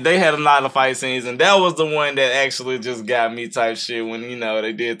fight. They had a lot of fight scenes, and that was the one that actually just got me type shit when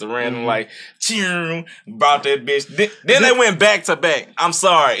they did the random like brought that bitch. Then they went back to back. I'm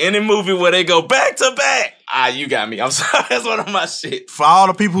sorry. Any movie where they go back to back. You got me. I'm sorry. That's one of my shit. For all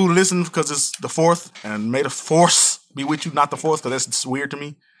the people who listen, because it's the 4th, and may the Force be with you, not the 4th, because that's weird to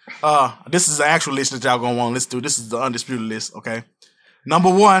me. This is the actual list that y'all gonna want to listen to. This is the undisputed list, okay?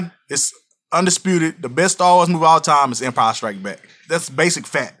 Number 1 is undisputed. The best Star Wars movie of all time is Empire Strikes Back. That's basic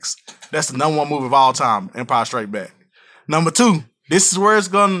facts. That's the number 1 movie of all time, Empire Strikes Back. Number 2, this is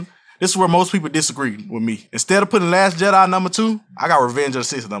where most people disagree with me. Instead of putting Last Jedi number 2, I got Revenge of the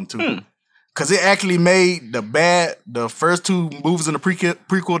Sith number 2. Because it actually made the first 2 movies in the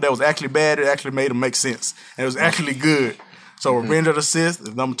prequel that was actually bad, it actually made them make sense. And it was actually good. So Revenge of the Sith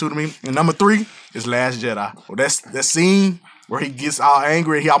is number 2 to me. And number 3 is Last Jedi. Well, that's that scene where he gets all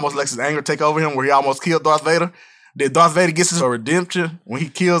angry. He almost lets his anger take over him, where he almost killed Darth Vader. Then Darth Vader gets his redemption when he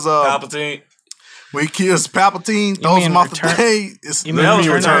kills Palpatine. When he kills Palpatine, throws him off the thing. You mean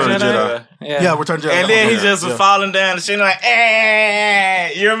Return of the Jedi? Yeah, Return of the Jedi. And then he just was falling down the shit like,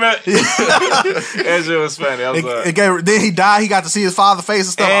 you remember? That shit was funny. I'm sorry. Then he died. He got to see his father's face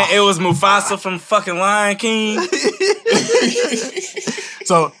and stuff. And it was Mufasa from fucking Lion King.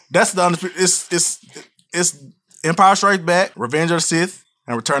 So that's the undisputed. It's Empire Strikes Back, Revenge of the Sith,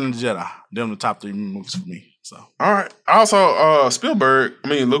 and Return of the Jedi. Them the top 3 movies for me. So all right. Also,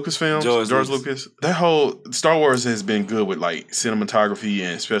 Lucasfilm, George Lucas. That whole Star Wars has been good with like cinematography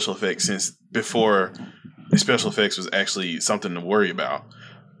and special effects since before special effects was actually something to worry about.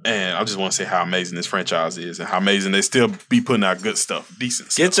 And I just want to say how amazing this franchise is and how amazing they still be putting out good stuff,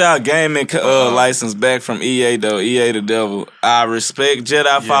 decent stuff. Get y'all gaming license back from EA, though. EA the devil. I respect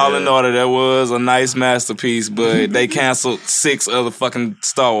Jedi Fallen Order. That was a nice masterpiece, but they canceled 6 other fucking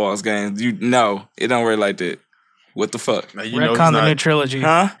Star Wars games. It don't work like that. What the fuck? Retcon the new trilogy.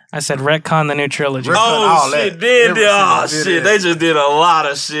 Huh? I said retcon the new trilogy. Oh, shit. They just did a lot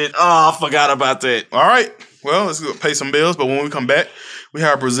of shit. Oh, I forgot about that. All right. Well, let's go pay some bills, but when we come back, we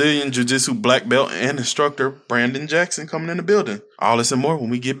have Brazilian Jiu-Jitsu black belt and instructor Brandon Jackson coming in the building. All this and more when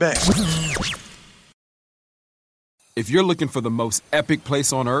we get back. If you're looking for the most epic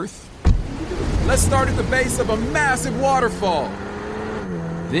place on Earth, let's start at the base of a massive waterfall.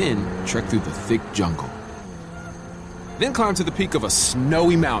 Then trek through the thick jungle. Then climb to the peak of a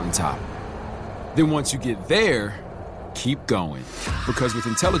snowy mountaintop. Then once you get there, keep going. Because with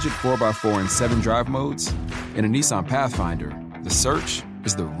intelligent 4x4 and 7 drive modes and a Nissan Pathfinder, the search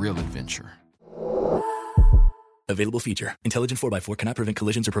is the real adventure. Available feature. Intelligent 4x4 cannot prevent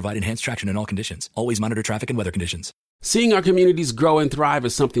collisions or provide enhanced traction in all conditions. Always monitor traffic and weather conditions. Seeing our communities grow and thrive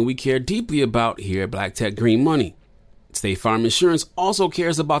is something we care deeply about here at Black Tech Green Money. State Farm Insurance also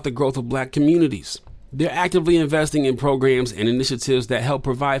cares about the growth of black communities. They're actively investing in programs and initiatives that help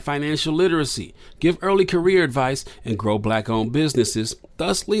provide financial literacy, give early career advice, and grow Black-owned businesses,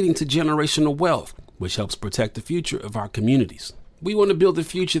 thus leading to generational wealth, which helps protect the future of our communities. We want to build a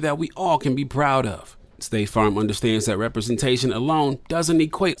future that we all can be proud of. State Farm understands that representation alone doesn't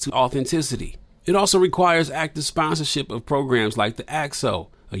equate to authenticity. It also requires active sponsorship of programs like the AXO,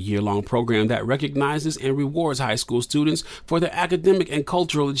 a year-long program that recognizes and rewards high school students for their academic and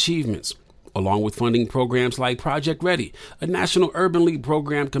cultural achievements, along with funding programs like Project Ready, a National Urban League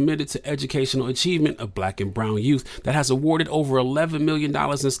program committed to educational achievement of Black and brown youth that has awarded over $11 million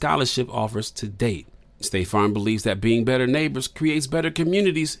in scholarship offers to date. State Farm believes that being better neighbors creates better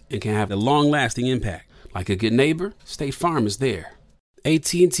communities and can have a long-lasting impact. Like a good neighbor, State Farm is there.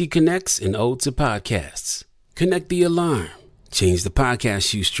 AT&T connects an ode to podcasts. Connect the alarm. Change the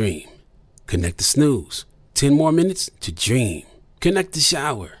podcast you stream. Connect the snooze. 10 more minutes to dream. Connect the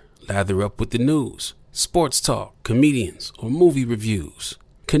shower. Lather up with the news, sports talk, comedians, or movie reviews.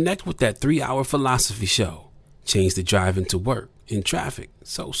 Connect with that 3-hour philosophy show. Change the drive into work in traffic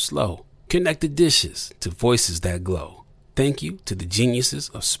so slow. Connect the dishes to voices that glow. Thank you to the geniuses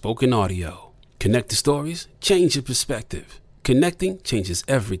of spoken audio. Connect the stories, change your perspective. Connecting changes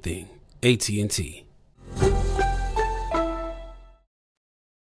everything. AT&T.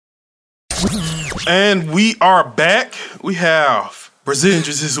 And we are back. We have Brazilian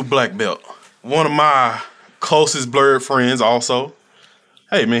Jiu-Jitsu black belt. One of my closest blurred friends also.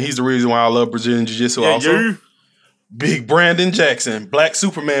 Hey, man, he's the reason why I love Brazilian Jiu-Jitsu also. Yeah. Big Brandon Jackson, Black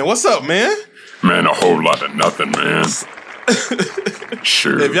Superman. What's up, man? Man, a whole lot of nothing, man.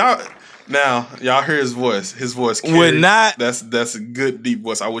 Sure. If y'all hear his voice. His voice carries. Would not. That's a good deep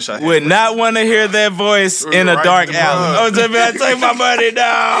voice. I wish I had. Would not want to hear that voice in a dark alley. Oh, just man, take my money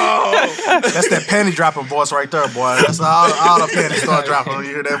down. That's that panty dropping voice right there, boy. That's all the panties start dropping when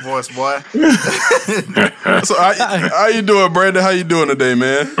you hear that voice, boy. So how you doing, Brandon? How you doing today,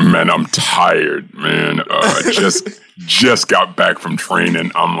 man? Man, I'm tired, man. Just got back from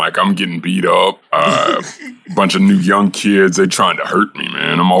training. I'm getting beat up. Bunch of new young kids. They trying to hurt me,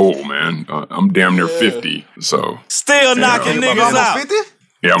 man. I'm old, man. I'm damn near 50. So still knocking niggas out. 50?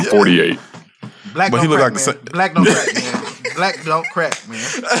 Yeah, I'm 48. Black don't crack, man. Black don't crack, man. Black don't crack,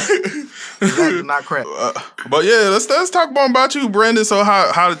 man. Black do not crack. But yeah, let's talk more about you, Brandon. So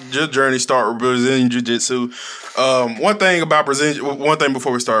how did your journey start with Brazilian Jiu-Jitsu? One thing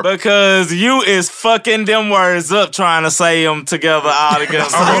before we start. Because you is fucking them words up trying to say them together all together.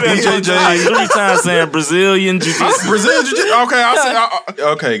 So BJJ. Like 3 times saying Brazilian Jiu-Jitsu. Brazilian Jiu-Jitsu.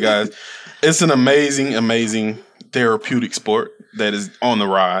 Okay, guys. It's an amazing therapeutic sport that is on the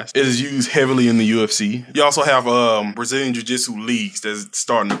rise. It is used heavily in the UFC. You also have Brazilian Jiu-Jitsu leagues that's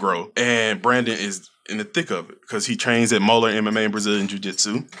starting to grow. And Brandon is in the thick of it because he trains at Moeller MMA and Brazilian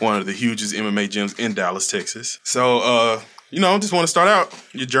Jiu-Jitsu, one of the hugest MMA gyms in Dallas, Texas. So, just want to start out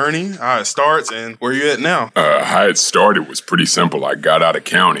your journey, how it starts, and where you're at now. How it started was pretty simple. I got out of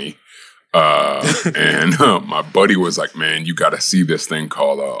county. And my buddy was like, man, you got to see this thing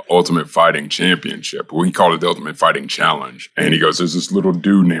called Ultimate Fighting Championship. We call it the Ultimate Fighting Challenge. And he goes, there's this little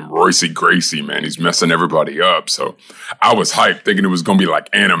dude named Royce Gracie, man. He's messing everybody up. So I was hyped thinking it was going to be like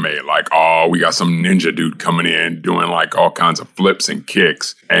anime. Like, oh, we got some ninja dude coming in doing like all kinds of flips and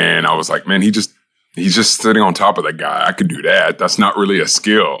kicks. And I was like, man, he's just sitting on top of the guy. I could do that. That's not really a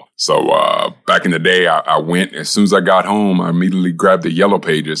skill. So back in the day, I went, as soon as I got home, I immediately grabbed the Yellow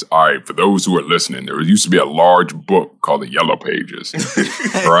Pages. All right, for those who are listening, there used to be a large book called the Yellow Pages,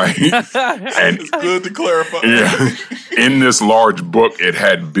 right? And it's good to clarify. Yeah. In this large book, it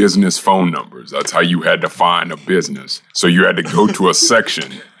had business phone numbers. That's how you had to find a business. So you had to go to a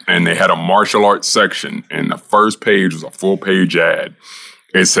section, and they had a martial arts section, and the first page was a full-page ad.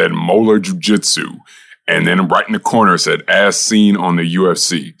 It said Moeller Jiu-Jitsu. And then right in the corner it said, as seen on the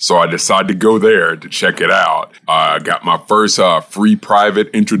UFC. So I decided to go there to check it out. I got my first free private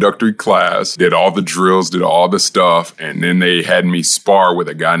introductory class, did all the drills, did all the stuff. And then they had me spar with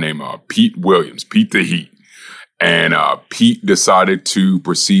a guy named Pete Williams, Pete the Heat. And Pete decided to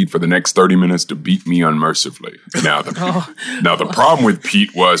proceed for the next 30 minutes to beat me unmercifully. Now, the problem with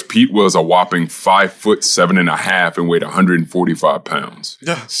Pete was a whopping 5'7.5" and weighed 145 pounds.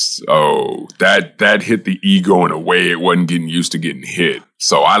 Yeah. So that hit the ego in a way it wasn't getting used to getting hit.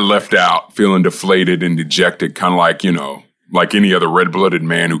 So I left out feeling deflated and dejected, kind of like, like any other red-blooded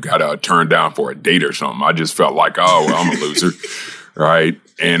man who got turned down for a date or something. I just felt like, oh, well, I'm a loser. Right.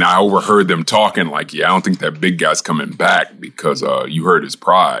 And I overheard them talking like, yeah, I don't think that big guy's coming back because you hurt his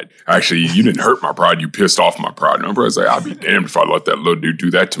pride. Actually, you didn't hurt my pride. You pissed off my pride. And my brother's like, I'll be damned if I let that little dude do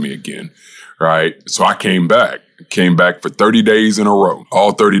that to me again. right? So I came back for 30 days in a row.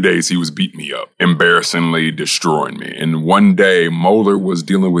 All 30 days he was beating me up, embarrassingly destroying me. And one day Moeller was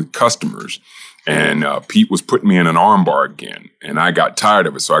dealing with customers and Pete was putting me in an armbar again. And I got tired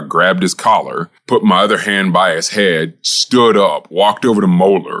of it. So I grabbed his collar, put my other hand by his head, stood up, walked over to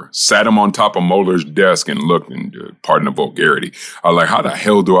Moeller, sat him on top of Moeller's desk and looked, and pardon the vulgarity, I was like, how the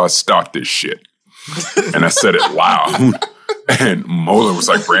hell do I stop this shit? And I said it loud. And Moeller was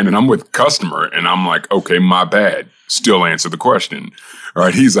like, Brandon, I'm with customer. And I'm like, okay, my bad. Still answer the question. All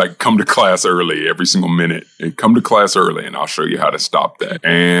right. He's like, come to class early every single minute. And come to class early and I'll show you how to stop that.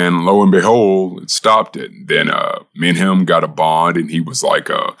 And lo and behold, it stopped it. Then me and him got a bond and he was like,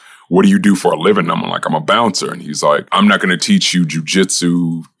 what do you do for a living? I'm like, I'm a bouncer. And he's like, I'm not going to teach you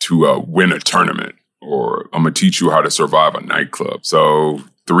jujitsu to win a tournament, or I'm going to teach you how to survive a nightclub. So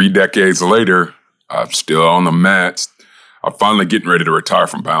 3 decades later, I'm still on the mats. I'm finally getting ready to retire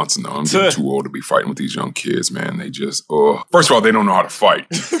from bouncing, though. I'm getting too old to be fighting with these young kids, man. They just, first of all, they don't know how to fight.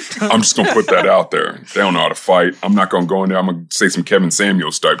 I'm just going to put that out there. They don't know how to fight. I'm not going to go in there. I'm going to say some Kevin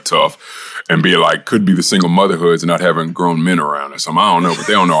Samuels type tough and be like, could be the single motherhoods and not having grown men around or something. I don't know, but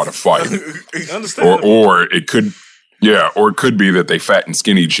they don't know how to fight. or it could... Yeah, or it could be that they fat and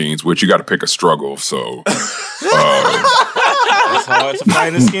skinny jeans, which you got to pick a struggle. So it's hard to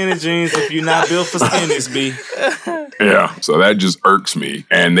fight in skinny jeans if you're not built for skinnies, B. Yeah, so that just irks me.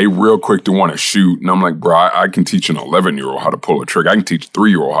 And they real quick to want to shoot. And I'm like, bro, I can teach an 11-year-old how to pull a trigger. I can teach a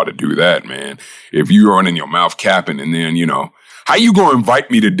 3-year-old how to do that, man. If you're running your mouth capping and then, how you going to invite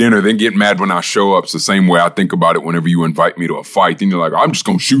me to dinner, then get mad when I show up? It's the same way I think about it whenever you invite me to a fight. Then you're like, I'm just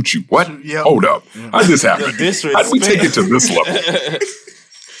going to shoot you. What? Yep. Hold up. How did this happen? How did we take it to this level?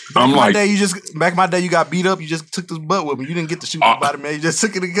 I'm like, back in my day, you got beat up. You just took this butt with me. You didn't get to shoot nobody, man. You just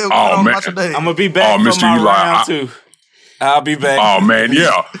took it and go on about your day. I'm going to be back for my round 2. I'll be back. Oh, man,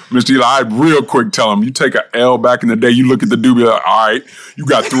 yeah. Mr. Eli, I'd real quick tell him, you take an L back in the day, you look at the dude, be like, all right, you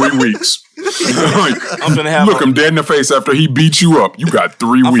got 3 weeks. I'm gonna have look him dead in the face after he beat you up. You got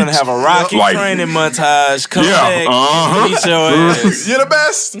 3 weeks. I'm gonna have a Rocky training montage. Come back, beat your ass. You're the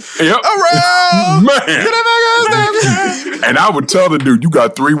best. Yep. Around. Man. Get back. And I would tell the dude, you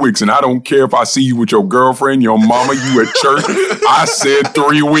got 3 weeks, and I don't care if I see you with your girlfriend, your mama, you at church. I said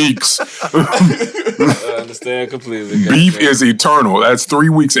 3 weeks. I understand completely. Beef is eternal. That's 3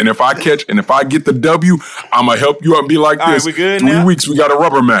 weeks. And if I get the W, I'm gonna help you up and be like all this. Right, we good 3 now? Weeks, we got a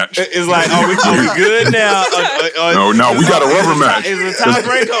rubber match. It's like, are we good now? No, we got a rubber match. Is it a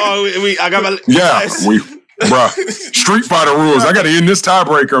tiebreaker or I got my... Yeah, bruh, Street Fighter rules. I got to end this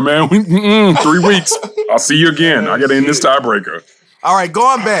tiebreaker, man. 3 weeks. I'll see you again. I got to end this tiebreaker. All right,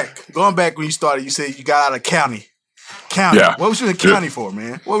 going back when you started, you said you got out of county. Yeah. What was you in county for,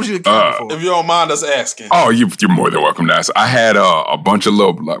 man? What was you in county for? If you don't mind us asking. Oh, you're more than welcome to ask. I had a bunch of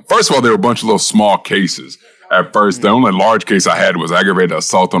first of all, there were a bunch of little small cases. At first, the only large case I had was aggravated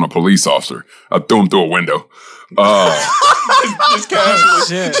assault on a police officer. I threw him through a window. Just casually.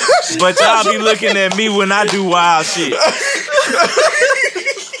 Shit. But y'all be looking at me when I do wild shit.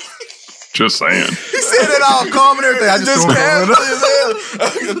 Just saying. He said it all calm and everything. I just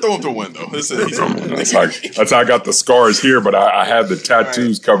throw him through a window. That's how I got the scars here, but I had the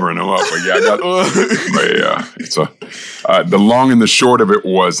tattoos covering them up. But yeah, it's the long and the short of it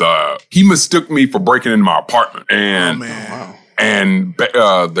was he mistook me for breaking into my apartment. And And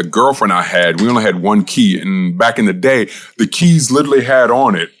the girlfriend I had, we only had one key. And back in the day, the keys literally had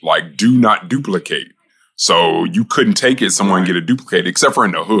on it, like, do not duplicate. So you couldn't take it somewhere and get it duplicated, except for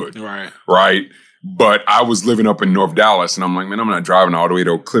in the hood. Right? But I was living up in North Dallas, and I'm like, man, I'm not driving all the way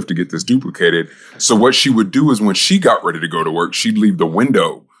to Oak Cliff to get this duplicated. So what she would do is when she got ready to go to work, she'd leave the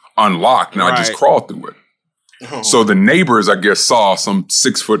window unlocked, and I just crawled through it. Oh. So the neighbors, I guess, saw some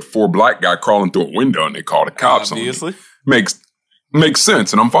 6'4" black guy crawling through a window, and they called the cops on me. Makes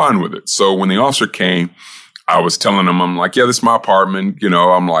sense, and I'm fine with it. So when the officer came, I was telling him, I'm like, yeah, this is my apartment. You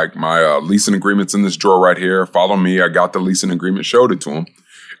know, I'm like, my leasing agreement's in this drawer right here. Follow me. I got the leasing agreement, showed it to him.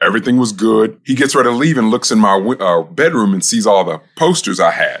 Everything was good. He gets ready to leave and looks in my bedroom and sees all the posters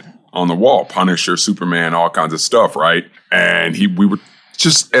I had on the wall. Punisher, Superman, all kinds of stuff, right? And we were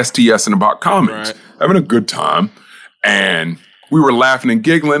just STSing about comics, having a good time. And we were laughing and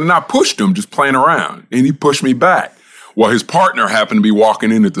giggling, and I pushed him, just playing around. And he pushed me back. Well, his partner happened to be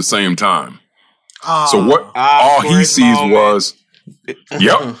walking in at the same time. So what all he sees was,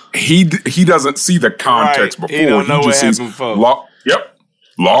 he doesn't see the context before. He don't know what just happened before.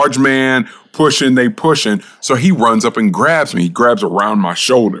 Large man, pushing, they pushing. So he runs up and grabs me. He grabs around my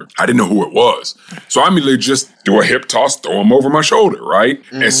shoulder. I didn't know who it was. So I immediately just do a hip toss, throw him over my shoulder, right?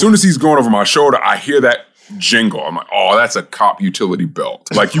 Mm-hmm. As soon as he's going over my shoulder, I hear that jingle. I'm like, oh, that's a cop utility belt.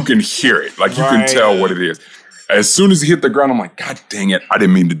 Like, you can hear it. Like, you can tell what it is. As soon as he hit the ground, I'm like, God dang it. I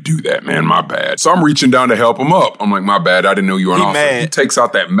didn't mean to do that, man. My bad. So I'm reaching down to help him up. I'm like, my bad. I didn't know you were an officer. Mad. He takes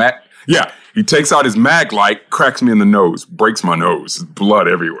out that mag. Yeah. He takes out his mag light, cracks me in the nose, breaks my nose. There's blood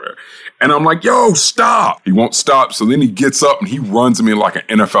everywhere. And I'm like, yo, stop. He won't stop. So then he gets up and he runs me like an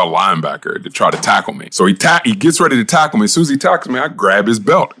NFL linebacker to try to tackle me. So he gets ready to tackle me. As soon as he tackles me, I grab his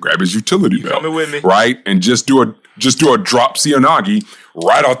belt, grab his utility belt. Coming with me. Right? And just do a drop Cianagi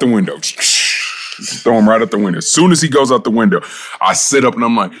right out the window. Throw him right out the window. As soon as he goes out the window, I sit up and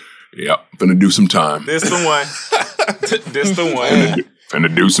I'm like, yep, finna do some time. This the one. This the one.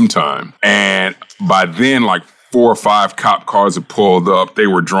 Finna do some time. And by then, like 4 or 5 cop cars had pulled up. They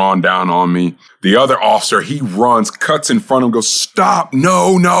were drawn down on me. The other officer, he runs, cuts in front of him, goes, stop,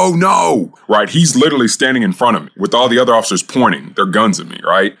 no, no, no. Right? He's literally standing in front of me with all the other officers pointing their guns at me,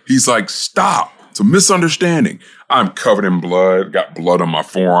 right? He's like, stop. It's a misunderstanding. I'm covered in blood, got blood on my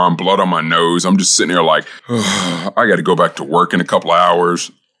forearm, blood on my nose. I'm just sitting there like, I got to go back to work in a couple of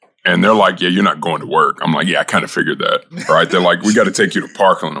hours. And they're like, yeah, you're not going to work. I'm like, yeah, I kind of figured that. Right? They're like, we got to take you to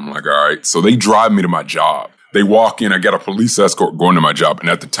Parkland. I'm like, all right. So they drive me to my job. They walk in. I got a police escort going to my job. And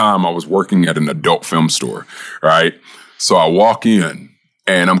at the time, I was working at an adult film store. Right? So I walk in.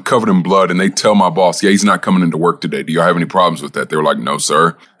 And I'm covered in blood, and they tell my boss, yeah, he's not coming into work today. Do y'all have any problems with that? They were like, no,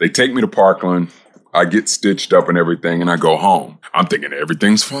 sir. They take me to Parkland. I get stitched up and everything, and I go home. I'm thinking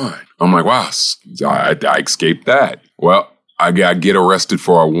everything's fine. I'm like, wow, I escaped that. Well, I get arrested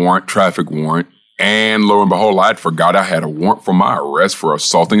for a warrant, traffic warrant. And lo and behold, I'd forgot I had a warrant for my arrest for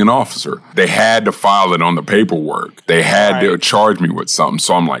assaulting an officer. They had to file it on the paperwork. They had to charge me with something.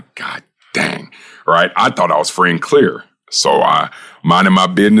 So I'm like, God dang. Right? I thought I was free and clear. So I minded my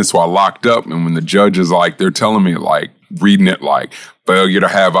business while locked up. And when the judge is like, they're telling me like, reading it like, failure to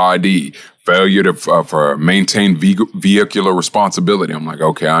have ID, failure to for maintain vehicular responsibility. I'm like,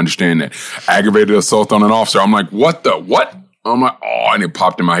 okay, I understand that. Aggravated assault on an officer. I'm like, what? I'm like, oh, and it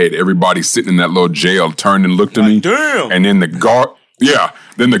popped in my head. Everybody sitting in that little jail turned and looked at me. Damn. And then the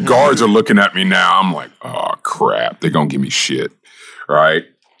guards are looking at me now. I'm like, oh, crap. They're going to give me shit. Right?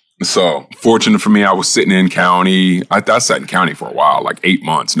 So, fortunate for me, I was sitting in county. I sat in county for a while, like 8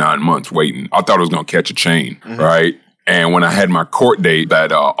 months, 9 months waiting. I thought I was going to catch a chain, right? And when I had my court date,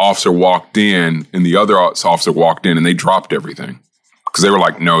 that officer walked in and the other officer walked in and they dropped everything. Because they were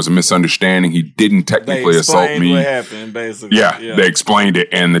like, no, it's a misunderstanding. He didn't technically assault me. What happened, basically. Yeah, they explained it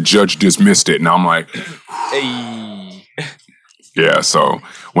and the judge dismissed it. And I'm like, hey. Yeah, so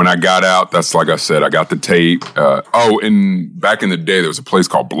when I got out, that's like I said, I got the tape. And back in the day, there was a place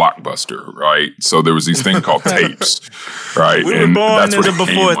called Blockbuster, right? So there was these things called tapes, right? We were born in the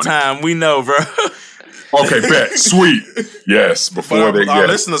before time. We know, bro. Okay, bet. Sweet. Yes. Before but our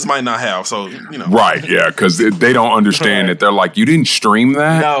listeners might not have, so, you know. Right, yeah, because they don't understand it. They're like, you didn't stream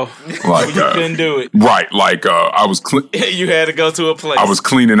that? No. Like, you couldn't do it. Right, like I was... you had to go to a place. I was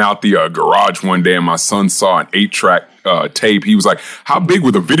cleaning out the garage one day and my son saw an 8-track tape. He was like, how big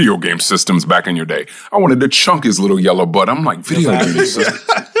were the video game systems back in your day? I wanted to chunk his little yellow butt. I'm like, video game systems?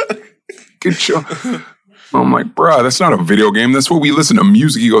 Get chunk. I'm like, bruh, that's not a video game. That's where we listen to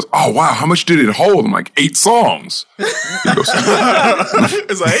music. He goes, oh, wow, how much did it hold? I'm like, 8 songs. He goes,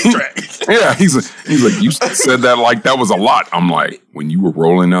 it's an 8-track. Yeah, he's like, you said that like that was a lot. I'm like, when you were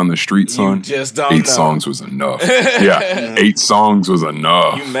rolling down the street, son, you just don't 8 know. songs was enough. Yeah, 8 songs was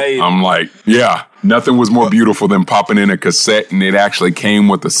enough. You made it. I'm like, yeah, nothing was more beautiful than popping in a cassette, and it actually came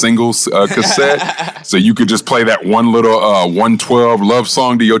with a single cassette, so you could just play that one little 112 love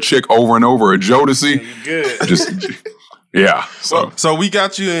song to your chick over and over, a Jodeci. Good. Just yeah. So we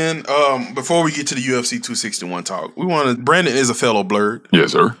got you in. Before we get to the UFC 261 talk, Brandon is a fellow Blurred.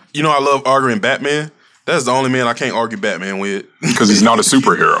 Yes, sir. You know I love arguing Batman. That's the only man I can't argue Batman with. Because he's not a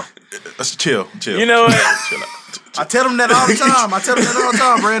superhero. Chill. You know what? Chill out. I tell him that all the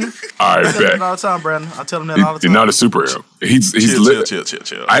time. Brandon. I bet. I tell him that all the time, Brandon. I tell him that all the time. He's not a superhero. He's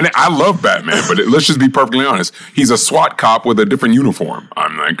chill. I love Batman, but let's just be perfectly honest. He's a SWAT cop with a different uniform.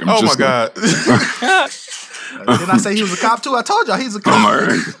 I'm my God. Didn't I say he was a cop too? I told y'all he's a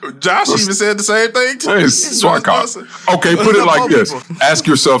cop. Josh even said the same thing too. He's SWAT cop. Okay, put it like this. Ask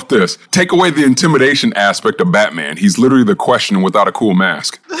yourself this. Take away the intimidation aspect of Batman. He's literally the Question without a cool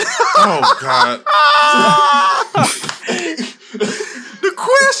mask. Oh, God. The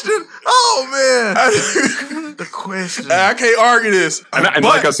Question. Oh man, the question. I can't argue this. And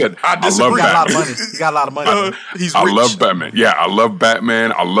like I said, I love Batman. He got a lot of money. He's I rich. love Batman. Yeah, I love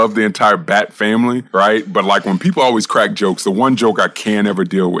Batman. I love the entire Bat family, right? But like when people always crack jokes, the one joke I can't ever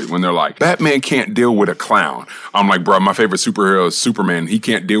deal with when they're like, Batman can't deal with a clown. I'm like, bro, my favorite superhero is Superman. He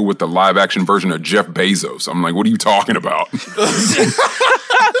can't deal with the live action version of Jeff Bezos. I'm like, what are you talking about?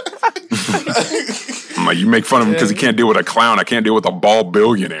 I'm like, you make fun of him because he can't deal with a clown. I can't deal with a bald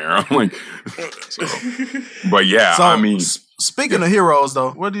billionaire. I'm like, so. But yeah, So, I mean, speaking of heroes,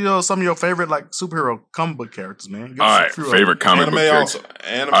 though, what do you know? Some of your favorite like superhero comic book characters, man. Give us all a right, few of favorite them. comic book character.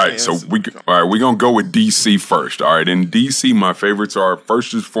 Anime All right, so we're gonna go with DC first. All right, in DC, my favorites are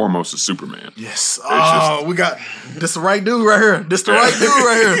first and foremost is Superman. Yes. Oh, we got this the right dude right here. This the right dude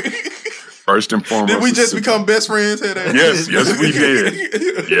right here. First and foremost, Did we just is become best friends? Yes, we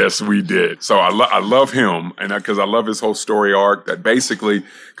did. Yes, we did. So I love him, and because I love his whole story arc. That basically,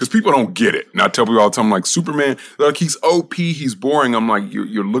 because people don't get it, and I tell people all the time, like Superman, like he's OP, he's boring. I'm like,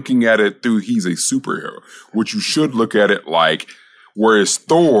 you're looking at it through he's a superhero, which you should look at it like. Whereas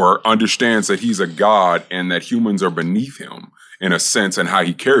Thor understands that he's a god and that humans are beneath him in a sense and how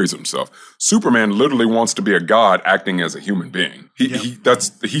he carries himself. Superman literally wants to be a god acting as a human being. He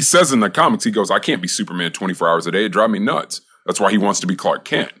says in the comics, he goes, I can't be Superman 24 hours a day. It drives me nuts. That's why he wants to be Clark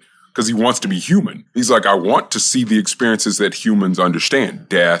Kent, because he wants to be human. He's like, I want to see the experiences that humans understand,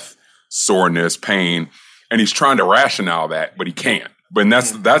 death, soreness, pain, and he's trying to rationale that, but he can't. But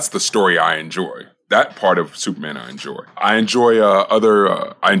that's the story I enjoy. That part of Superman I enjoy. I enjoy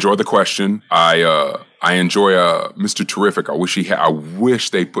I enjoy The Question. I enjoy Mr. Terrific. I wish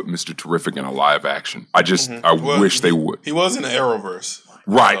they put Mr. Terrific in a live action. I wish they would. He was in the Arrowverse.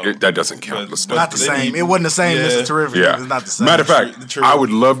 Right, that doesn't count. Not the same. It wasn't the same. Mr. Terrific. Yeah. It's not the same. Matter of fact, I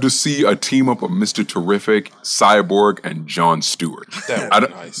would love to see a team up of Mr. Terrific, Cyborg, and Jon Stewart. That would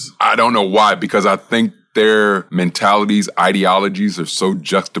be nice. I don't know why, because I think their mentalities, ideologies are so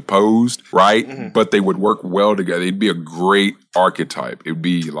juxtaposed, right? Mm-hmm. But they would work well together. It'd be a great archetype. It'd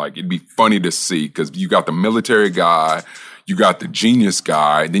be funny to see, because you got the military guy, you got the genius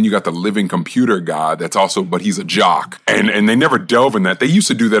guy, then you got the living computer guy that's also, but he's a jock. And they never delve in that. They used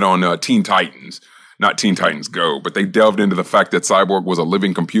to do that on Teen Titans. Not Teen Titans Go, but they delved into the fact that Cyborg was a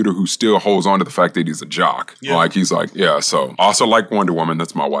living computer who still holds on to the fact that he's a jock. Yeah. Like, he's like, yeah, so. Also like Wonder Woman.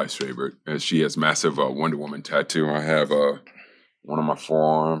 That's my wife's favorite. And she has massive Wonder Woman tattoo. I have one on my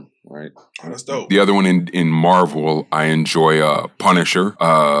forearm, right? Oh, that's dope. The other one in Marvel, I enjoy Punisher.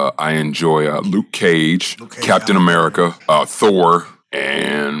 I enjoy Luke Cage, Captain America, Thor,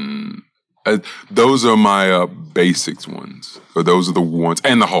 and those are my basics ones. So those are the ones,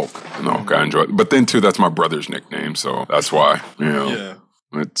 and the Hulk. I enjoy it. But then too, that's my brother's nickname, so that's why. Yeah.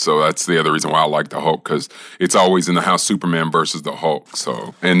 So that's the other reason why I like the Hulk, because it's always in the house Superman versus the Hulk.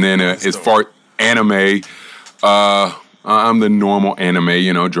 So, and then as far anime, I'm the normal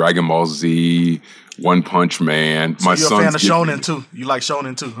anime, Dragon Ball Z, One Punch Man. So you're a fan of shonen too. You like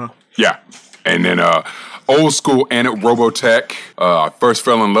shonen too, huh? Yeah. And then old school Robotech. I first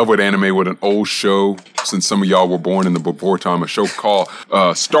fell in love with anime with an old show, since some of y'all were born in the before time, a show called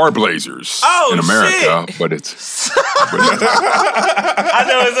Star Blazers in America. Shit. But it's... I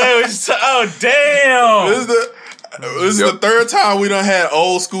know exactly what you're damn! This is the third time we done had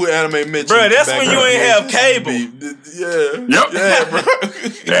old school anime mentioned. Bro, that's when you ain't have cable. Yeah. Yep. Yeah, bro.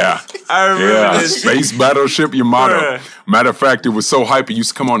 Yeah. I remember this. Space Battleship Yamato. Bruh. Matter of fact, it was so hype, it used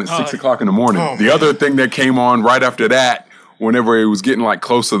to come on at 6 o'clock in the morning. The other thing that came on right after that, whenever it was getting like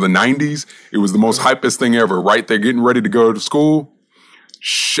close to the 90s, it was the most hypest thing ever, right? They're getting ready to go to school.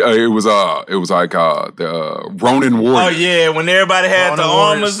 It was like the Ronin Warriors. Oh yeah, when everybody had the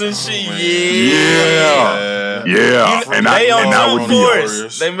armors and shit. Yeah. And I would be.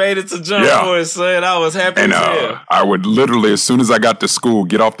 They made it to Jump Force, son. I was happy as hell. I would literally, as soon as I got to school,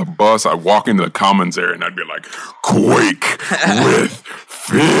 get off the bus, I'd walk into the commons area and I'd be like, "Quake with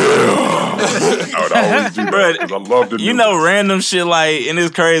fear." I would always do that because I loved it. Random shit like, and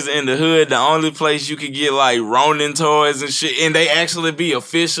it's crazy, in the hood, the only place you could get like Ronin toys and shit, and they actually be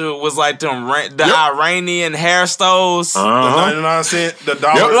official, was like the Iranian hair stores. The 99 cent, the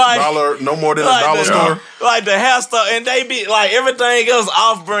dollar, no more than a dollar store. Like the hair store, and they be like everything else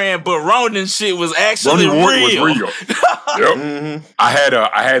off brand, but Ronin shit was actually real. Was real. Yep. I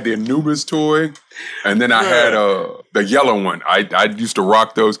had the Anubis toy, and then I had the yellow one. I used to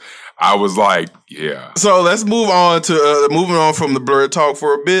rock those. I was like, yeah. So let's move on to moving on from the blurred talk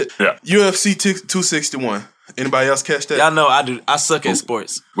for a bit. Yeah. UFC 261. Anybody else catch that? Y'all know I do. I suck at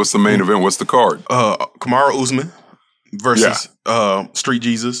sports. What's the main event? What's the card? Kamaru Usman versus Street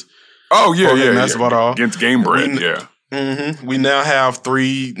Jesus. Oh yeah, That's about all. Against Game Bread. Mm-hmm. We now have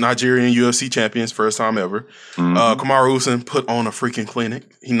 3 Nigerian UFC champions, first time ever. Kamaru Usman put on a freaking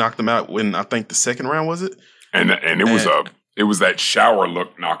clinic. He knocked them out in, I think, the second round, was it? And it was that shower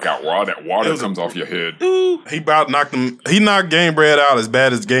look knockout where all that water comes off your head. He about knocked him. He knocked Gamebred out as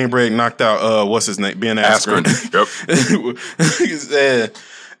bad as Gamebred knocked out what's his name, Ben Askren. Yep.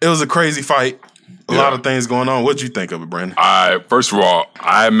 It was a crazy fight. A lot of things going on. What'd you think of it, Brandon? First of all,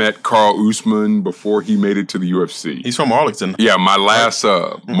 I met Carl Usman before he made it to the UFC. He's from Arlington. Yeah, my last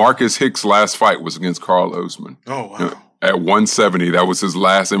Marcus Hicks' last fight was against Carl Usman. Oh wow. At 170, that was his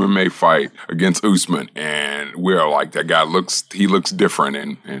last MMA fight against Usman. And we're like, that guy looks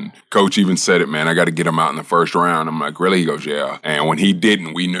different. And coach even said it, man, I got to get him out in the first round. I'm like, really? He goes, yeah. And when he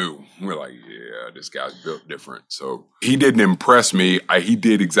didn't, we knew. We're like, yeah, this guy's built different. So he didn't impress me. He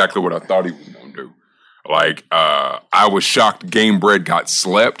did exactly what I thought he was going to do. Like, I was shocked Gamebred got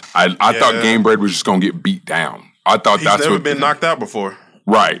slept. I thought Gamebred was just going to get beat down. I thought He's never been knocked out before.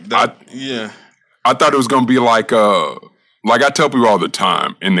 Right. I thought it was going to be like I tell people all the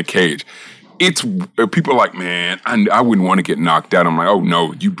time in the cage, it's people are like, man, I wouldn't want to get knocked out. I'm like, oh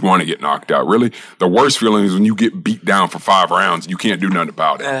no, you want to get knocked out. Really? The worst feeling is when you get beat down for 5 rounds and you can't do nothing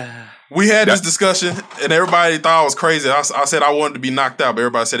about it. We had this discussion, and everybody thought I was crazy. I said I wanted to be knocked out, but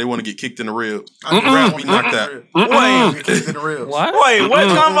everybody said they want to get kicked in the ribs. I'd rather be knocked out. Wait, kicked in the ribs. What? Wait, what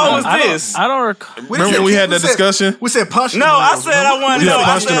combo was this? I don't recall. Remember when we had that discussion? We said punch. No, I said I wanted to know.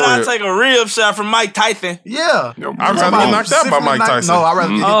 I said I'd rib. take a rib shot from Mike Tyson. Yeah. No, I'd rather get knocked out by Mike Tyson. No, I'd rather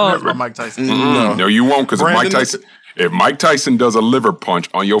get hit in the ribs by Mike Tyson. No, you won't, because if Mike Tyson does a liver punch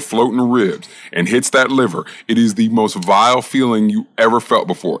on your floating ribs and hits that liver, it is the most vile feeling you ever felt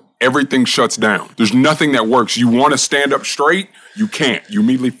before. Everything shuts down. There's nothing that works. You want to stand up straight? You can't. You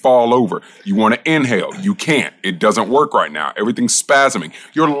immediately fall over. You want to inhale? You can't. It doesn't work right now. Everything's spasming.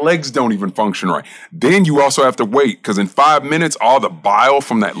 Your legs don't even function right. Then you also have to wait, because in 5 minutes, all the bile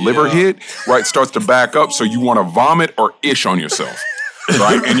from that liver hit, starts to back up, so you want to vomit or ish on yourself.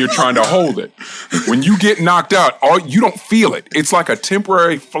 Right? And you're trying to hold it. When you get knocked out, you don't feel it. It's like a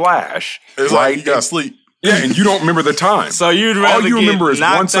temporary flash. It's like you got to sleep. Yeah, and you don't remember the time. So you'd rather get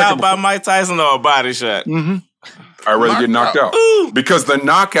knocked out by Mike Tyson or a body shot? Mm-hmm. I'd rather get knocked out. Because the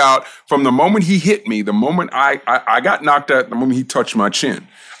knockout, from the moment he hit me, the moment I got knocked out, the moment he touched my chin,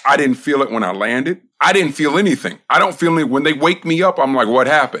 I didn't feel it when I landed. I didn't feel anything. I don't feel anything. When they wake me up, I'm like, what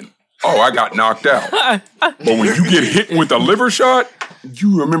happened? Oh, I got knocked out. But when you get hit with a liver shot,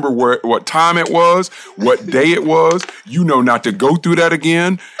 you remember what time it was, what day it was. You know not to go through that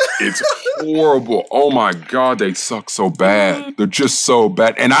again. It's horrible. Oh my God, they suck so bad. They're just so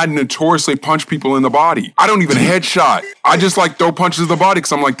bad. And I notoriously punch people in the body. I don't even headshot. I just throw punches in the body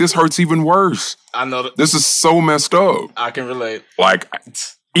because I'm like, this hurts even worse. I know that. This is so messed up. I can relate.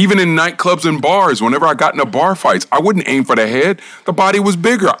 Even in nightclubs and bars, whenever I got into bar fights, I wouldn't aim for the head. The body was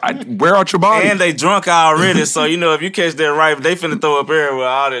bigger. I'd wear out your body. And they drunk already, so if you catch that right, they finna throw up everywhere,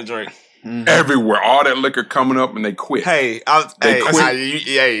 all that drink. Everywhere, all that liquor coming up, and they quit. You've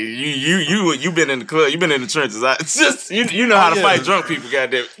been in the club, you've been in the trenches. It's just you know how to fight drunk people,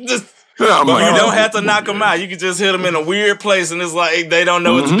 goddamn. You don't have to knock them out. You can just hit them in a weird place, and it's like they don't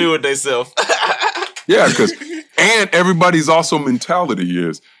know what to do with themselves. Yeah, and everybody's also mentality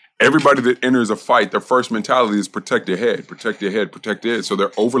is everybody that enters a fight, their first mentality is protect your head, protect your head, protect your head. So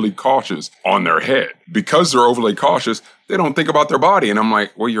they're overly cautious on their head. Because they're overly cautious, they don't think about their body. And I'm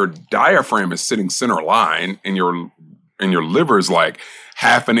like, well, your diaphragm is sitting center line, and your liver is like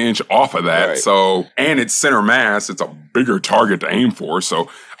half an inch off of that. Right. So, and it's center mass. It's a bigger target to aim for. So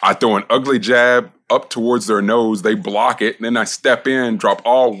I throw an ugly jab up towards their nose, they block it, and then I step in, drop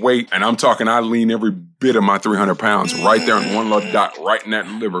all weight, and I lean every bit of my 300 pounds right there in one little dot, right in that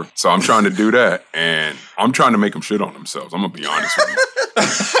liver. So I'm trying to do that, and I'm trying to make them shit on themselves. I'm going to be honest with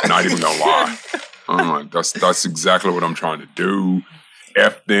you. Not even going to lie. I'm like, that's exactly what I'm trying to do.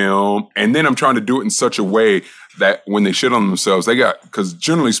 F them. And then I'm trying to do it in such a way that when they shit on themselves, because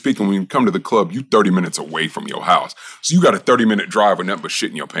generally speaking, when you come to the club, you 30 minutes away from your house. So you got a 30-minute drive with nothing but shit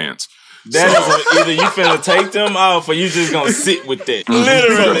in your pants. That is either you finna take them off or you just gonna sit with that.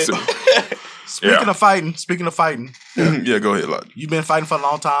 Literally. Speaking of fighting. Yeah, go ahead, Lord. You've been fighting for a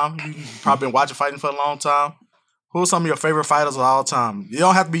long time. You've probably been watching fighting for a long time. Who are some of your favorite fighters of all time? You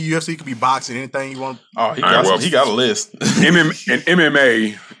don't have to be UFC. It could be boxing, anything you want. Oh, he got a list. In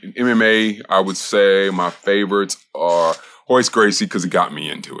MMA, I would say my favorites are Royce Gracie, because he got me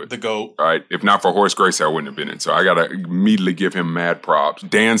into it. The GOAT. Right? If not for Royce Gracie, I wouldn't have been in. So I got to immediately give him mad props.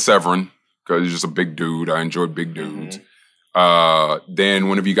 Dan Severn, because he's just a big dude. I enjoy big dudes. Then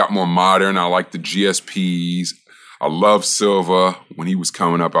whenever you got more modern, I like the GSPs. I love Silva when he was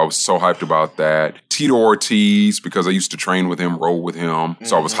coming up. I was so hyped about that. Tito Ortiz, because I used to train with him, roll with him.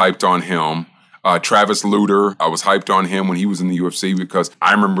 So I was hyped on him. Travis Lutter, I was hyped on him when he was in the UFC because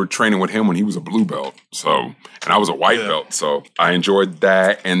I remember training with him when he was a blue belt. And I was a white belt. So I enjoyed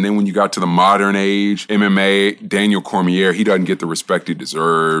that. And then when you got to the modern age, MMA, Daniel Cormier, he doesn't get the respect he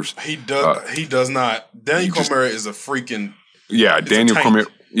deserves. He does not. Daniel Cormier is a freaking... Yeah, Daniel Cormier.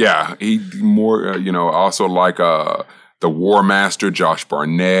 Yeah, he more, also like the War Master, Josh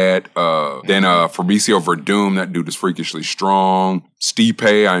Barnett. Then Fabricio Verdum, that dude is freakishly strong. Stipe,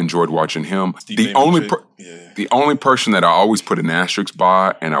 I enjoyed watching him. The only person that I always put an asterisk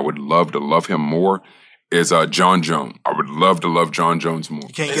by, and I would love to love him more, is John Jones. I would love to love John Jones more.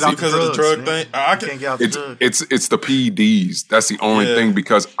 You can't get out because of the drug thing. I can't get out the drug. It's the PEDs. That's the only thing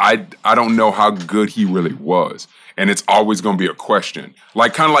because I don't know how good he really was. And it's always going to be a question.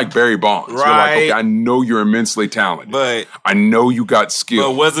 Kind of like Barry Bonds. Right. You're like, okay, I know you're immensely talented. But I know you got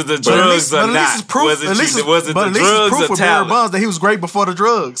skill. But was it the drugs or not? Was it the drugs or talent? Barry Bonds that he was great before the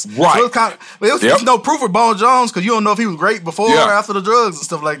drugs. Right. So there's no proof with Bone Jones because you don't know if he was great before or after the drugs and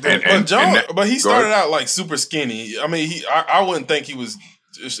stuff like that. But he started out like super skinny. I mean, I wouldn't think he was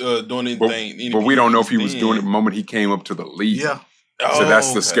just doing anything. But we don't know if he was doing it the moment he came up to the league. Yeah. So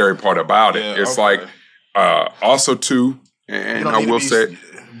that's the scary part about it. It's like... also, too, and I will say...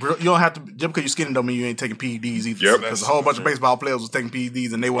 You don't have to... Just because you're skinny don't mean you ain't taking PEDs either. Because a whole bunch of baseball players was taking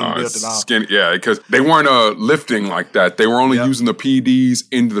PEDs and they wasn't built at all. Because they weren't lifting like that. They were only using the PEDs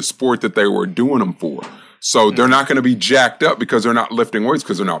into the sport that they were doing them for. So they're not going to be jacked up because they're not lifting weights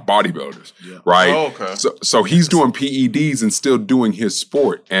because they're not bodybuilders, right? Oh, okay. So he's doing PEDs and still doing his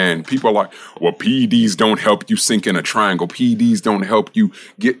sport. And people are like, well, PEDs don't help you sink in a triangle. PEDs don't help you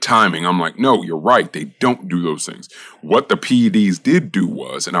get timing. I'm like, no, you're right. They don't do those things. What the PEDs did do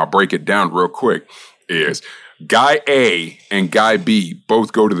was, and I'll break it down real quick, is guy A and guy B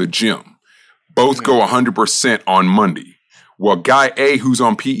both go to the gym. Both go 100% on Monday. Well, guy A, who's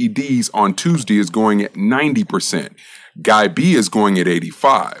on PEDs on Tuesday, is going at 90%. Guy B is going at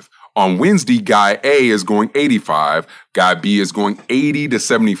 85%. On Wednesday, guy A is going 85%. Guy B is going 80 to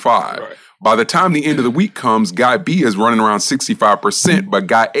 75%. Right. By the time the end of the week comes, guy B is running around 65%, but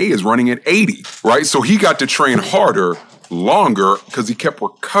guy A is running at 80%, right? So he got to train harder, longer, because he kept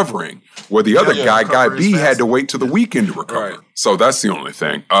recovering. Where the other guy B, had to wait till the weekend to recover. Right. So that's the only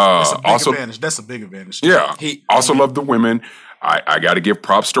thing. Advantage. That's a big advantage. Yeah. He also loved the women. I got to give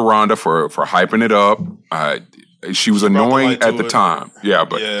props to Rhonda for hyping it up. She was annoying at the time. Yeah,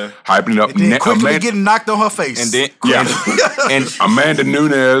 but hyping it up. And then quickly getting knocked on her face. And then, and Amanda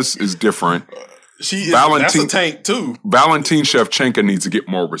Nunes is different. That's a tank too. Valentin Shevchenko needs to get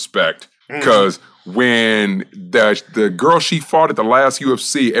more respect because when the girl she fought at the last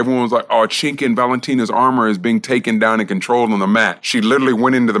UFC, everyone was like, oh, Chink and Valentina's armor is being taken down and controlled on the mat. She literally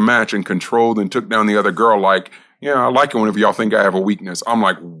went into the match and controlled and took down the other girl like, yeah, I like it whenever y'all think I have a weakness. I'm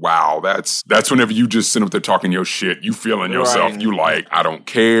like, wow, that's whenever you just sit up there talking your shit. You feeling yourself. You like, I don't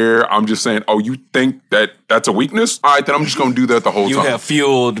care. I'm just saying, oh, you think that's a weakness? All right, then I'm just going to do that the whole time. You have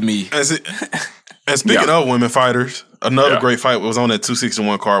fueled me. And speaking of women fighters, another great fight was on that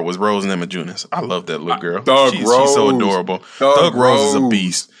 261 card was Rose Namajunas. I love that little girl. She's so adorable. Thug Rose is a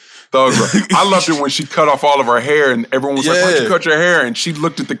beast. I loved it when she cut off all of her hair and everyone was like, why'd you cut your hair? And she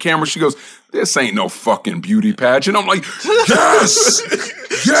looked at the camera. She goes, this ain't no fucking beauty pageant. I'm like, yes.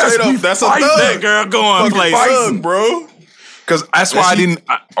 That's a thug. That girl going places, bro. Because that's why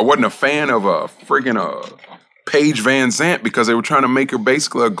I wasn't a fan of friggin' Paige Van Zandt because they were trying to make her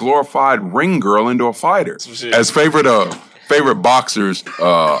basically a glorified ring girl into a fighter. As favorite boxers,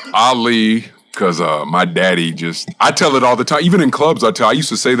 Ali. Because my daddy I tell it all the time. Even in clubs, I used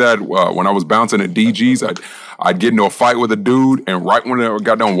to say that when I was bouncing at DG's. I'd get into a fight with a dude, and right when I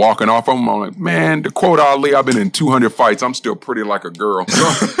got done walking off of him, I'm like, man, to quote Ali, I've been in 200 fights. I'm still pretty like a girl.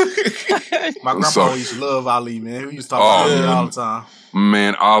 My grandpa used to love Ali, man. We used to talk about Ali all the time.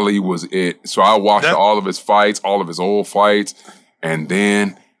 Man, Ali was it. So I watched all of his fights, all of his old fights, and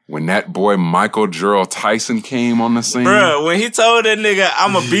then when that boy Michael Gerald Tyson came on the scene. Bruh, when he told that nigga,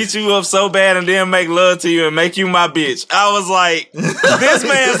 I'm going to beat you up so bad and then make love to you and make you my bitch, I was like, this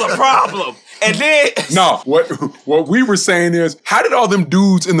man's a problem. And then no, what we were saying is, how did all them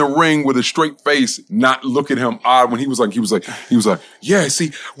dudes in the ring with a straight face not look at him odd when he was like, yeah,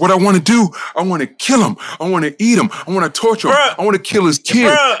 see, what I want to do, I want to kill him, I want to eat him, I want to torture him, I want to kill his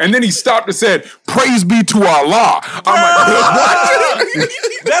kid. And then he stopped and said, praise be to Allah. I'm like, what?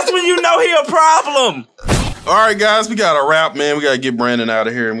 That's when you know he a problem. All right, guys, we got to wrap, man. We got to get Brandon out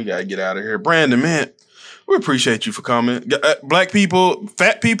of here and we got to get out of here. Brandon, man, We appreciate you for coming. Black people,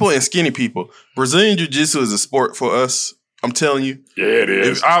 fat people, and skinny people. Brazilian Jiu-Jitsu is a sport for us. I'm telling you. Yeah, it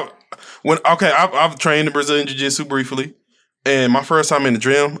is. I've trained in Brazilian Jiu-Jitsu briefly. And my first time in the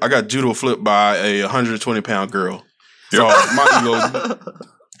gym, I got judo flipped by a 120-pound girl. So my ego...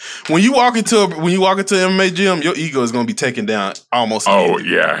 When you walk into an MMA gym, your ego is going to be taken down almost. Oh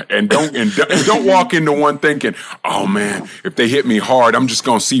yeah, and don't walk into one thinking, oh man, if they hit me hard, I'm just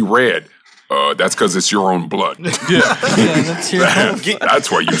going to see red. That's because it's your own blood. That's your own. That's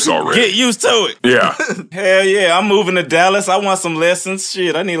why you saw red. Get used to it. Yeah. Hell yeah, I'm moving to Dallas. I want some lessons.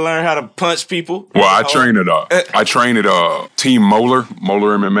 Shit, I need to learn how to punch people. Well, I train at Team Moeller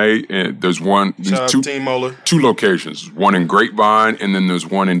MMA, and there's Team Moeller. 2 locations. One in Grapevine, and then there's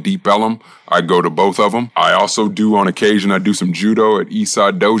one in Deep Ellum. I go to both of them. I also do on occasion. I do some judo at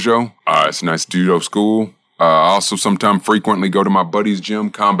Eastside Dojo. It's a nice judo school. I also sometimes frequently go to my buddy's gym,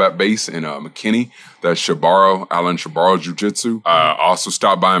 Combat Base in McKinney. That's Alan Shabaro Jiu-Jitsu. Also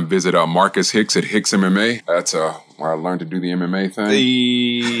stop by and visit Marcus Hicks at Hicks MMA. That's where I learned to do the MMA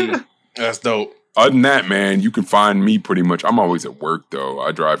thing. That's dope. Other than that, man, you can find me pretty much. I'm always at work, though.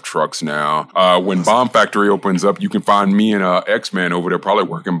 I drive trucks now. When Bomb Factory opens up, you can find me and X-Man over there probably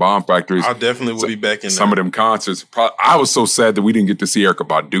working Bomb Factories. I definitely will be back in some of them concerts. I was so sad that we didn't get to see Erykah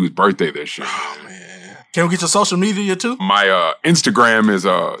Badu's birthday this year. Oh, man. Can we get your social media too? My Instagram is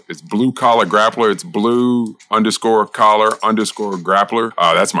it's Blue Collar Grappler. It's blue_collar_grappler.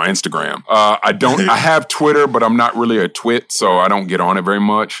 That's my Instagram. I have Twitter, but I'm not really a twit, so I don't get on it very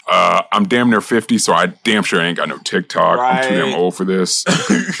much. I'm damn near 50, so I damn sure ain't got no TikTok. Right. I'm too damn old for this.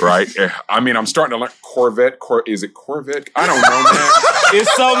 Right? I mean, I'm starting to learn Corvette. Is it Corvette? I don't know, man.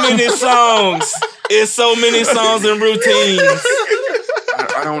 It's so many songs. It's so many songs and routines.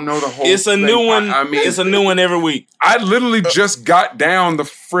 I don't know the whole It's a thing. new one. I mean, it's a new one every week. I literally just got down the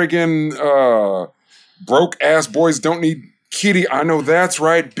friggin' broke ass boys don't need kitty. I know that's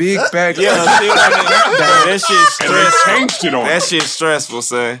right. Big bag. Yeah, see what I mean? That shit's stressful. And they changed it on That shit's stressful,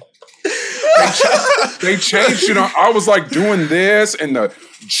 son. They changed it on. I was like doing this and the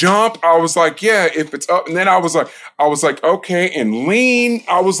jump. I was like, yeah, if it's up. And then I was like, okay. And lean.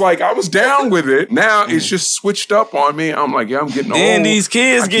 I was down with it. Now it's just switched up on me. I'm like, yeah, I'm getting old. Then these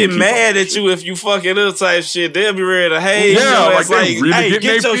kids get mad at you if you fuck it up type shit. They'll be ready to hate. Yeah, you know, like they really hey,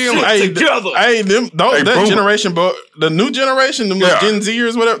 get your feelings. shit together. That generation, but the new generation, them Gen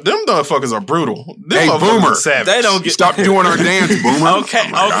Zers, whatever, them motherfuckers are brutal. Them hey, Boomer, savage. They don't get stop doing our dance, Boomer.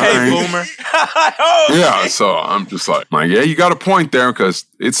 Okay, Boomer. Yeah, so I'm just like, yeah, you got a point there because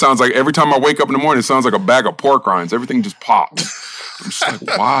it sounds like every time I wake up in the morning, it sounds like a bag of pork rinds. Everything just pops. I'm just like,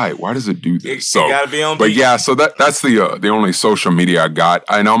 why? Why does it do this? So, you gotta be on but beat. yeah, so that's the only social media I got.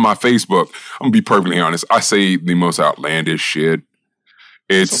 And on my Facebook, I'm gonna be perfectly honest, I say the most outlandish shit.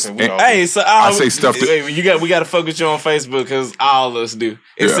 It's hey, so I say stuff. We got to focus you on Facebook because all of us do,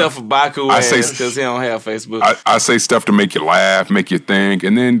 except for Baku because he don't have Facebook. I say stuff to make you laugh, make you think,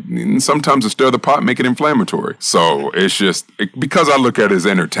 and then sometimes to stir the pot, make it inflammatory. So it's just because I look at it as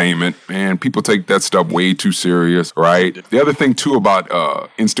entertainment, man. People take that stuff way too serious, right? The other thing too about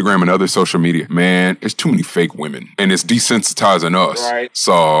Instagram and other social media, man, it's too many fake women, and it's desensitizing us. Right.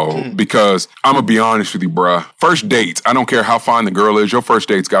 So because I'm gonna be honest with you, bruh, first dates, I don't care how fine the girl is, your first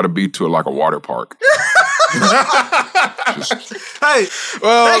date's got to be to a water park. Hey,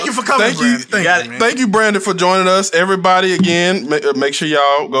 well, thank you for coming. Thank you, Brandon, for joining us. Everybody, again, make sure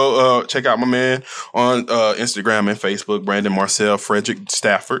y'all go check out my man on Instagram and Facebook. Brandon Marcel Frederick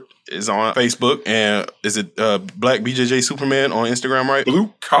Stafford is on Facebook, and is it Black BJJ Superman on Instagram, right?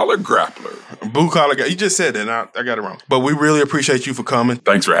 Blue Collar Grappler. Blue Collar Grappler. You just said that, and I got it wrong. But we really appreciate you for coming.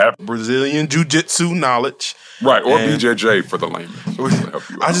 Thanks for having me. Brazilian Jiu-Jitsu knowledge. Right, or BJJ for the layman.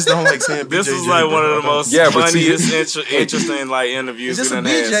 I just don't like saying BJJ. This is like one of the most funniest, interesting interviews we've done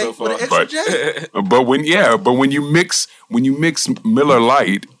had so far. But when you mix Miller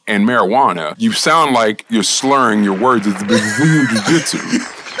Lite and marijuana, you sound like you're slurring your words. It's Brazilian Jiu-Jitsu.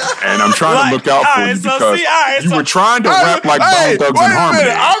 And I'm trying to look out for you because you were trying to rap like Bone Thugs and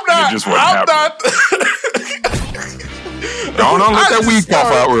Harmony. It just wasn't happening. Don't let that weed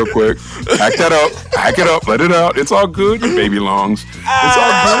cough out real quick. Hack that up. Hack it up. Let it out. It's all good, you baby lungs. It's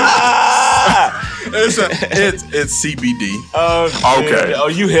all good. It's CBD. Okay. Oh,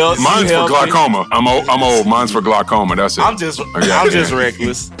 you help. Mine's for glaucoma. I'm old. Mine's for glaucoma. That's it. I'm just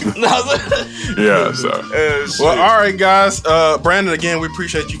reckless. Yeah. So. Well, all right, guys. Brandon, again, we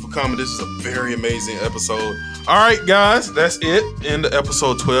appreciate you for coming. This is a very amazing episode. All right, guys, that's it. In the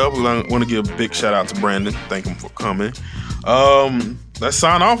episode 12, we want to give a big shout out to Brandon. Thank him for coming. Let's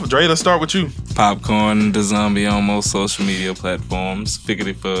sign off. Dre, let's start with you. Popcorn the Zombie on most social media platforms.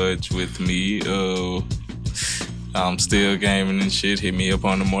 Figgity Fudge with me. I'm still gaming and shit. Hit me up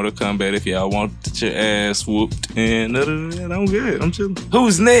on the Mortal Kombat if y'all want your ass whooped. And other than that, I'm good. I'm chilling.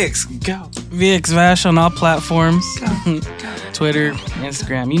 Who's next? Go. VXVash on all platforms. Twitter,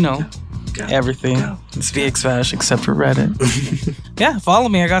 Instagram, you know. Everything. It's VXVash except for Reddit. Yeah, follow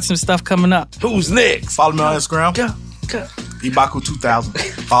me. I got some stuff coming up. Who's next? Follow me on Instagram. Ibaku 2000.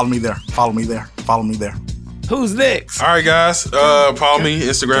 Follow me there. Follow me there. Follow me there. Who's next? All right, guys. Follow me,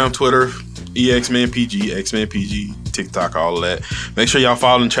 Instagram, Twitter, EXManPG, XManPG, TikTok, all of that. Make sure y'all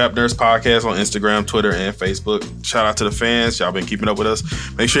follow the Trap Nerds Podcast on Instagram, Twitter, and Facebook. Shout out to the fans. Y'all been keeping up with us.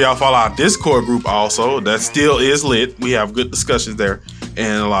 Make sure y'all follow our Discord group also. That still is lit. We have good discussions there.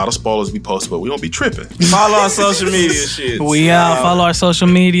 And a lot of spoilers we post, but we don't be tripping. Follow our social media shit. Follow our social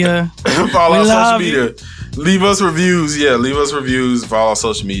media. Follow our social media. Leave us reviews. Yeah, leave us reviews. Follow our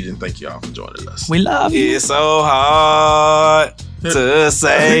social media. And thank y'all for joining us. We love you. It's so hard to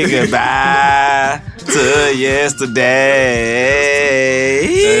say goodbye to yesterday.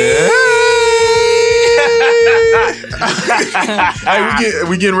 Hey,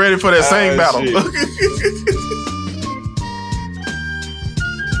 we getting ready for that same battle.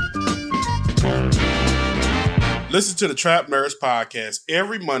 Listen to the Trap Nerds Podcast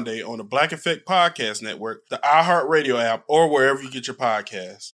every Monday on the Black Effect Podcast Network, the iHeartRadio app, or wherever you get your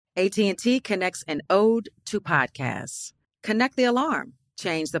podcasts. AT&T connects an ode to podcasts. Connect the alarm.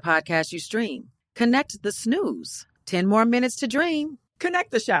 Change the podcast you stream. Connect the snooze. 10 more minutes to dream.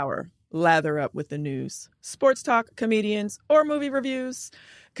 Connect the shower. Lather up with the news. Sports talk, comedians, or movie reviews.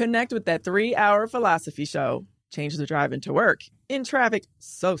 Connect with that 3-hour philosophy show. Change the drive into work. In traffic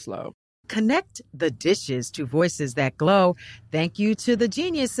so slow. Connect the dishes to voices that glow. Thank you to the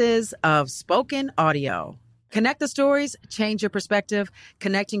geniuses of spoken audio. Connect the stories, change your perspective.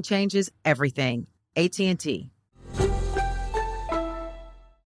 Connecting changes everything. AT&T.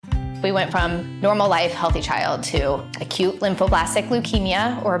 We went from normal life, healthy child to acute lymphoblastic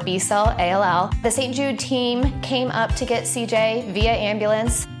leukemia, or B-cell ALL. The St. Jude team came up to get CJ via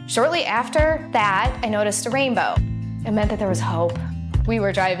ambulance. Shortly after that, I noticed a rainbow. It meant that there was hope. We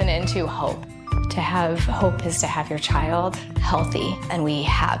were driving into hope. To have hope is to have your child healthy, and we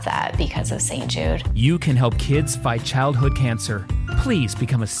have that because of St. Jude. You can help kids fight childhood cancer. Please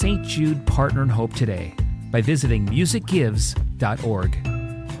become a St. Jude Partner in Hope today by visiting musicgives.org.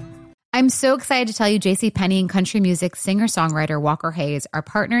 I'm so excited to tell you JCPenney and country music singer-songwriter Walker Hayes are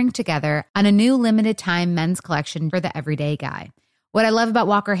partnering together on a new limited-time men's collection for the everyday guy. What I love about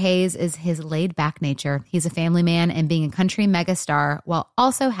Walker Hayes is his laid-back nature. He's a family man, and being a country megastar while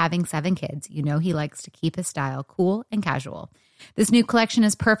also having 7 kids, you know he likes to keep his style cool and casual. This new collection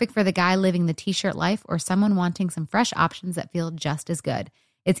is perfect for the guy living the t-shirt life or someone wanting some fresh options that feel just as good.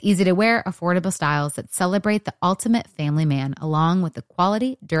 It's easy to wear, affordable styles that celebrate the ultimate family man, along with the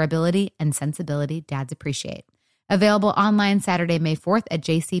quality, durability, and sensibility dads appreciate. Available online Saturday, May 4th at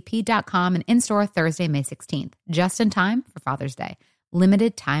jcp.com and in-store Thursday, May 16th. Just in time for Father's Day.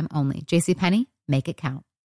 Limited time only. JCPenney, make it count.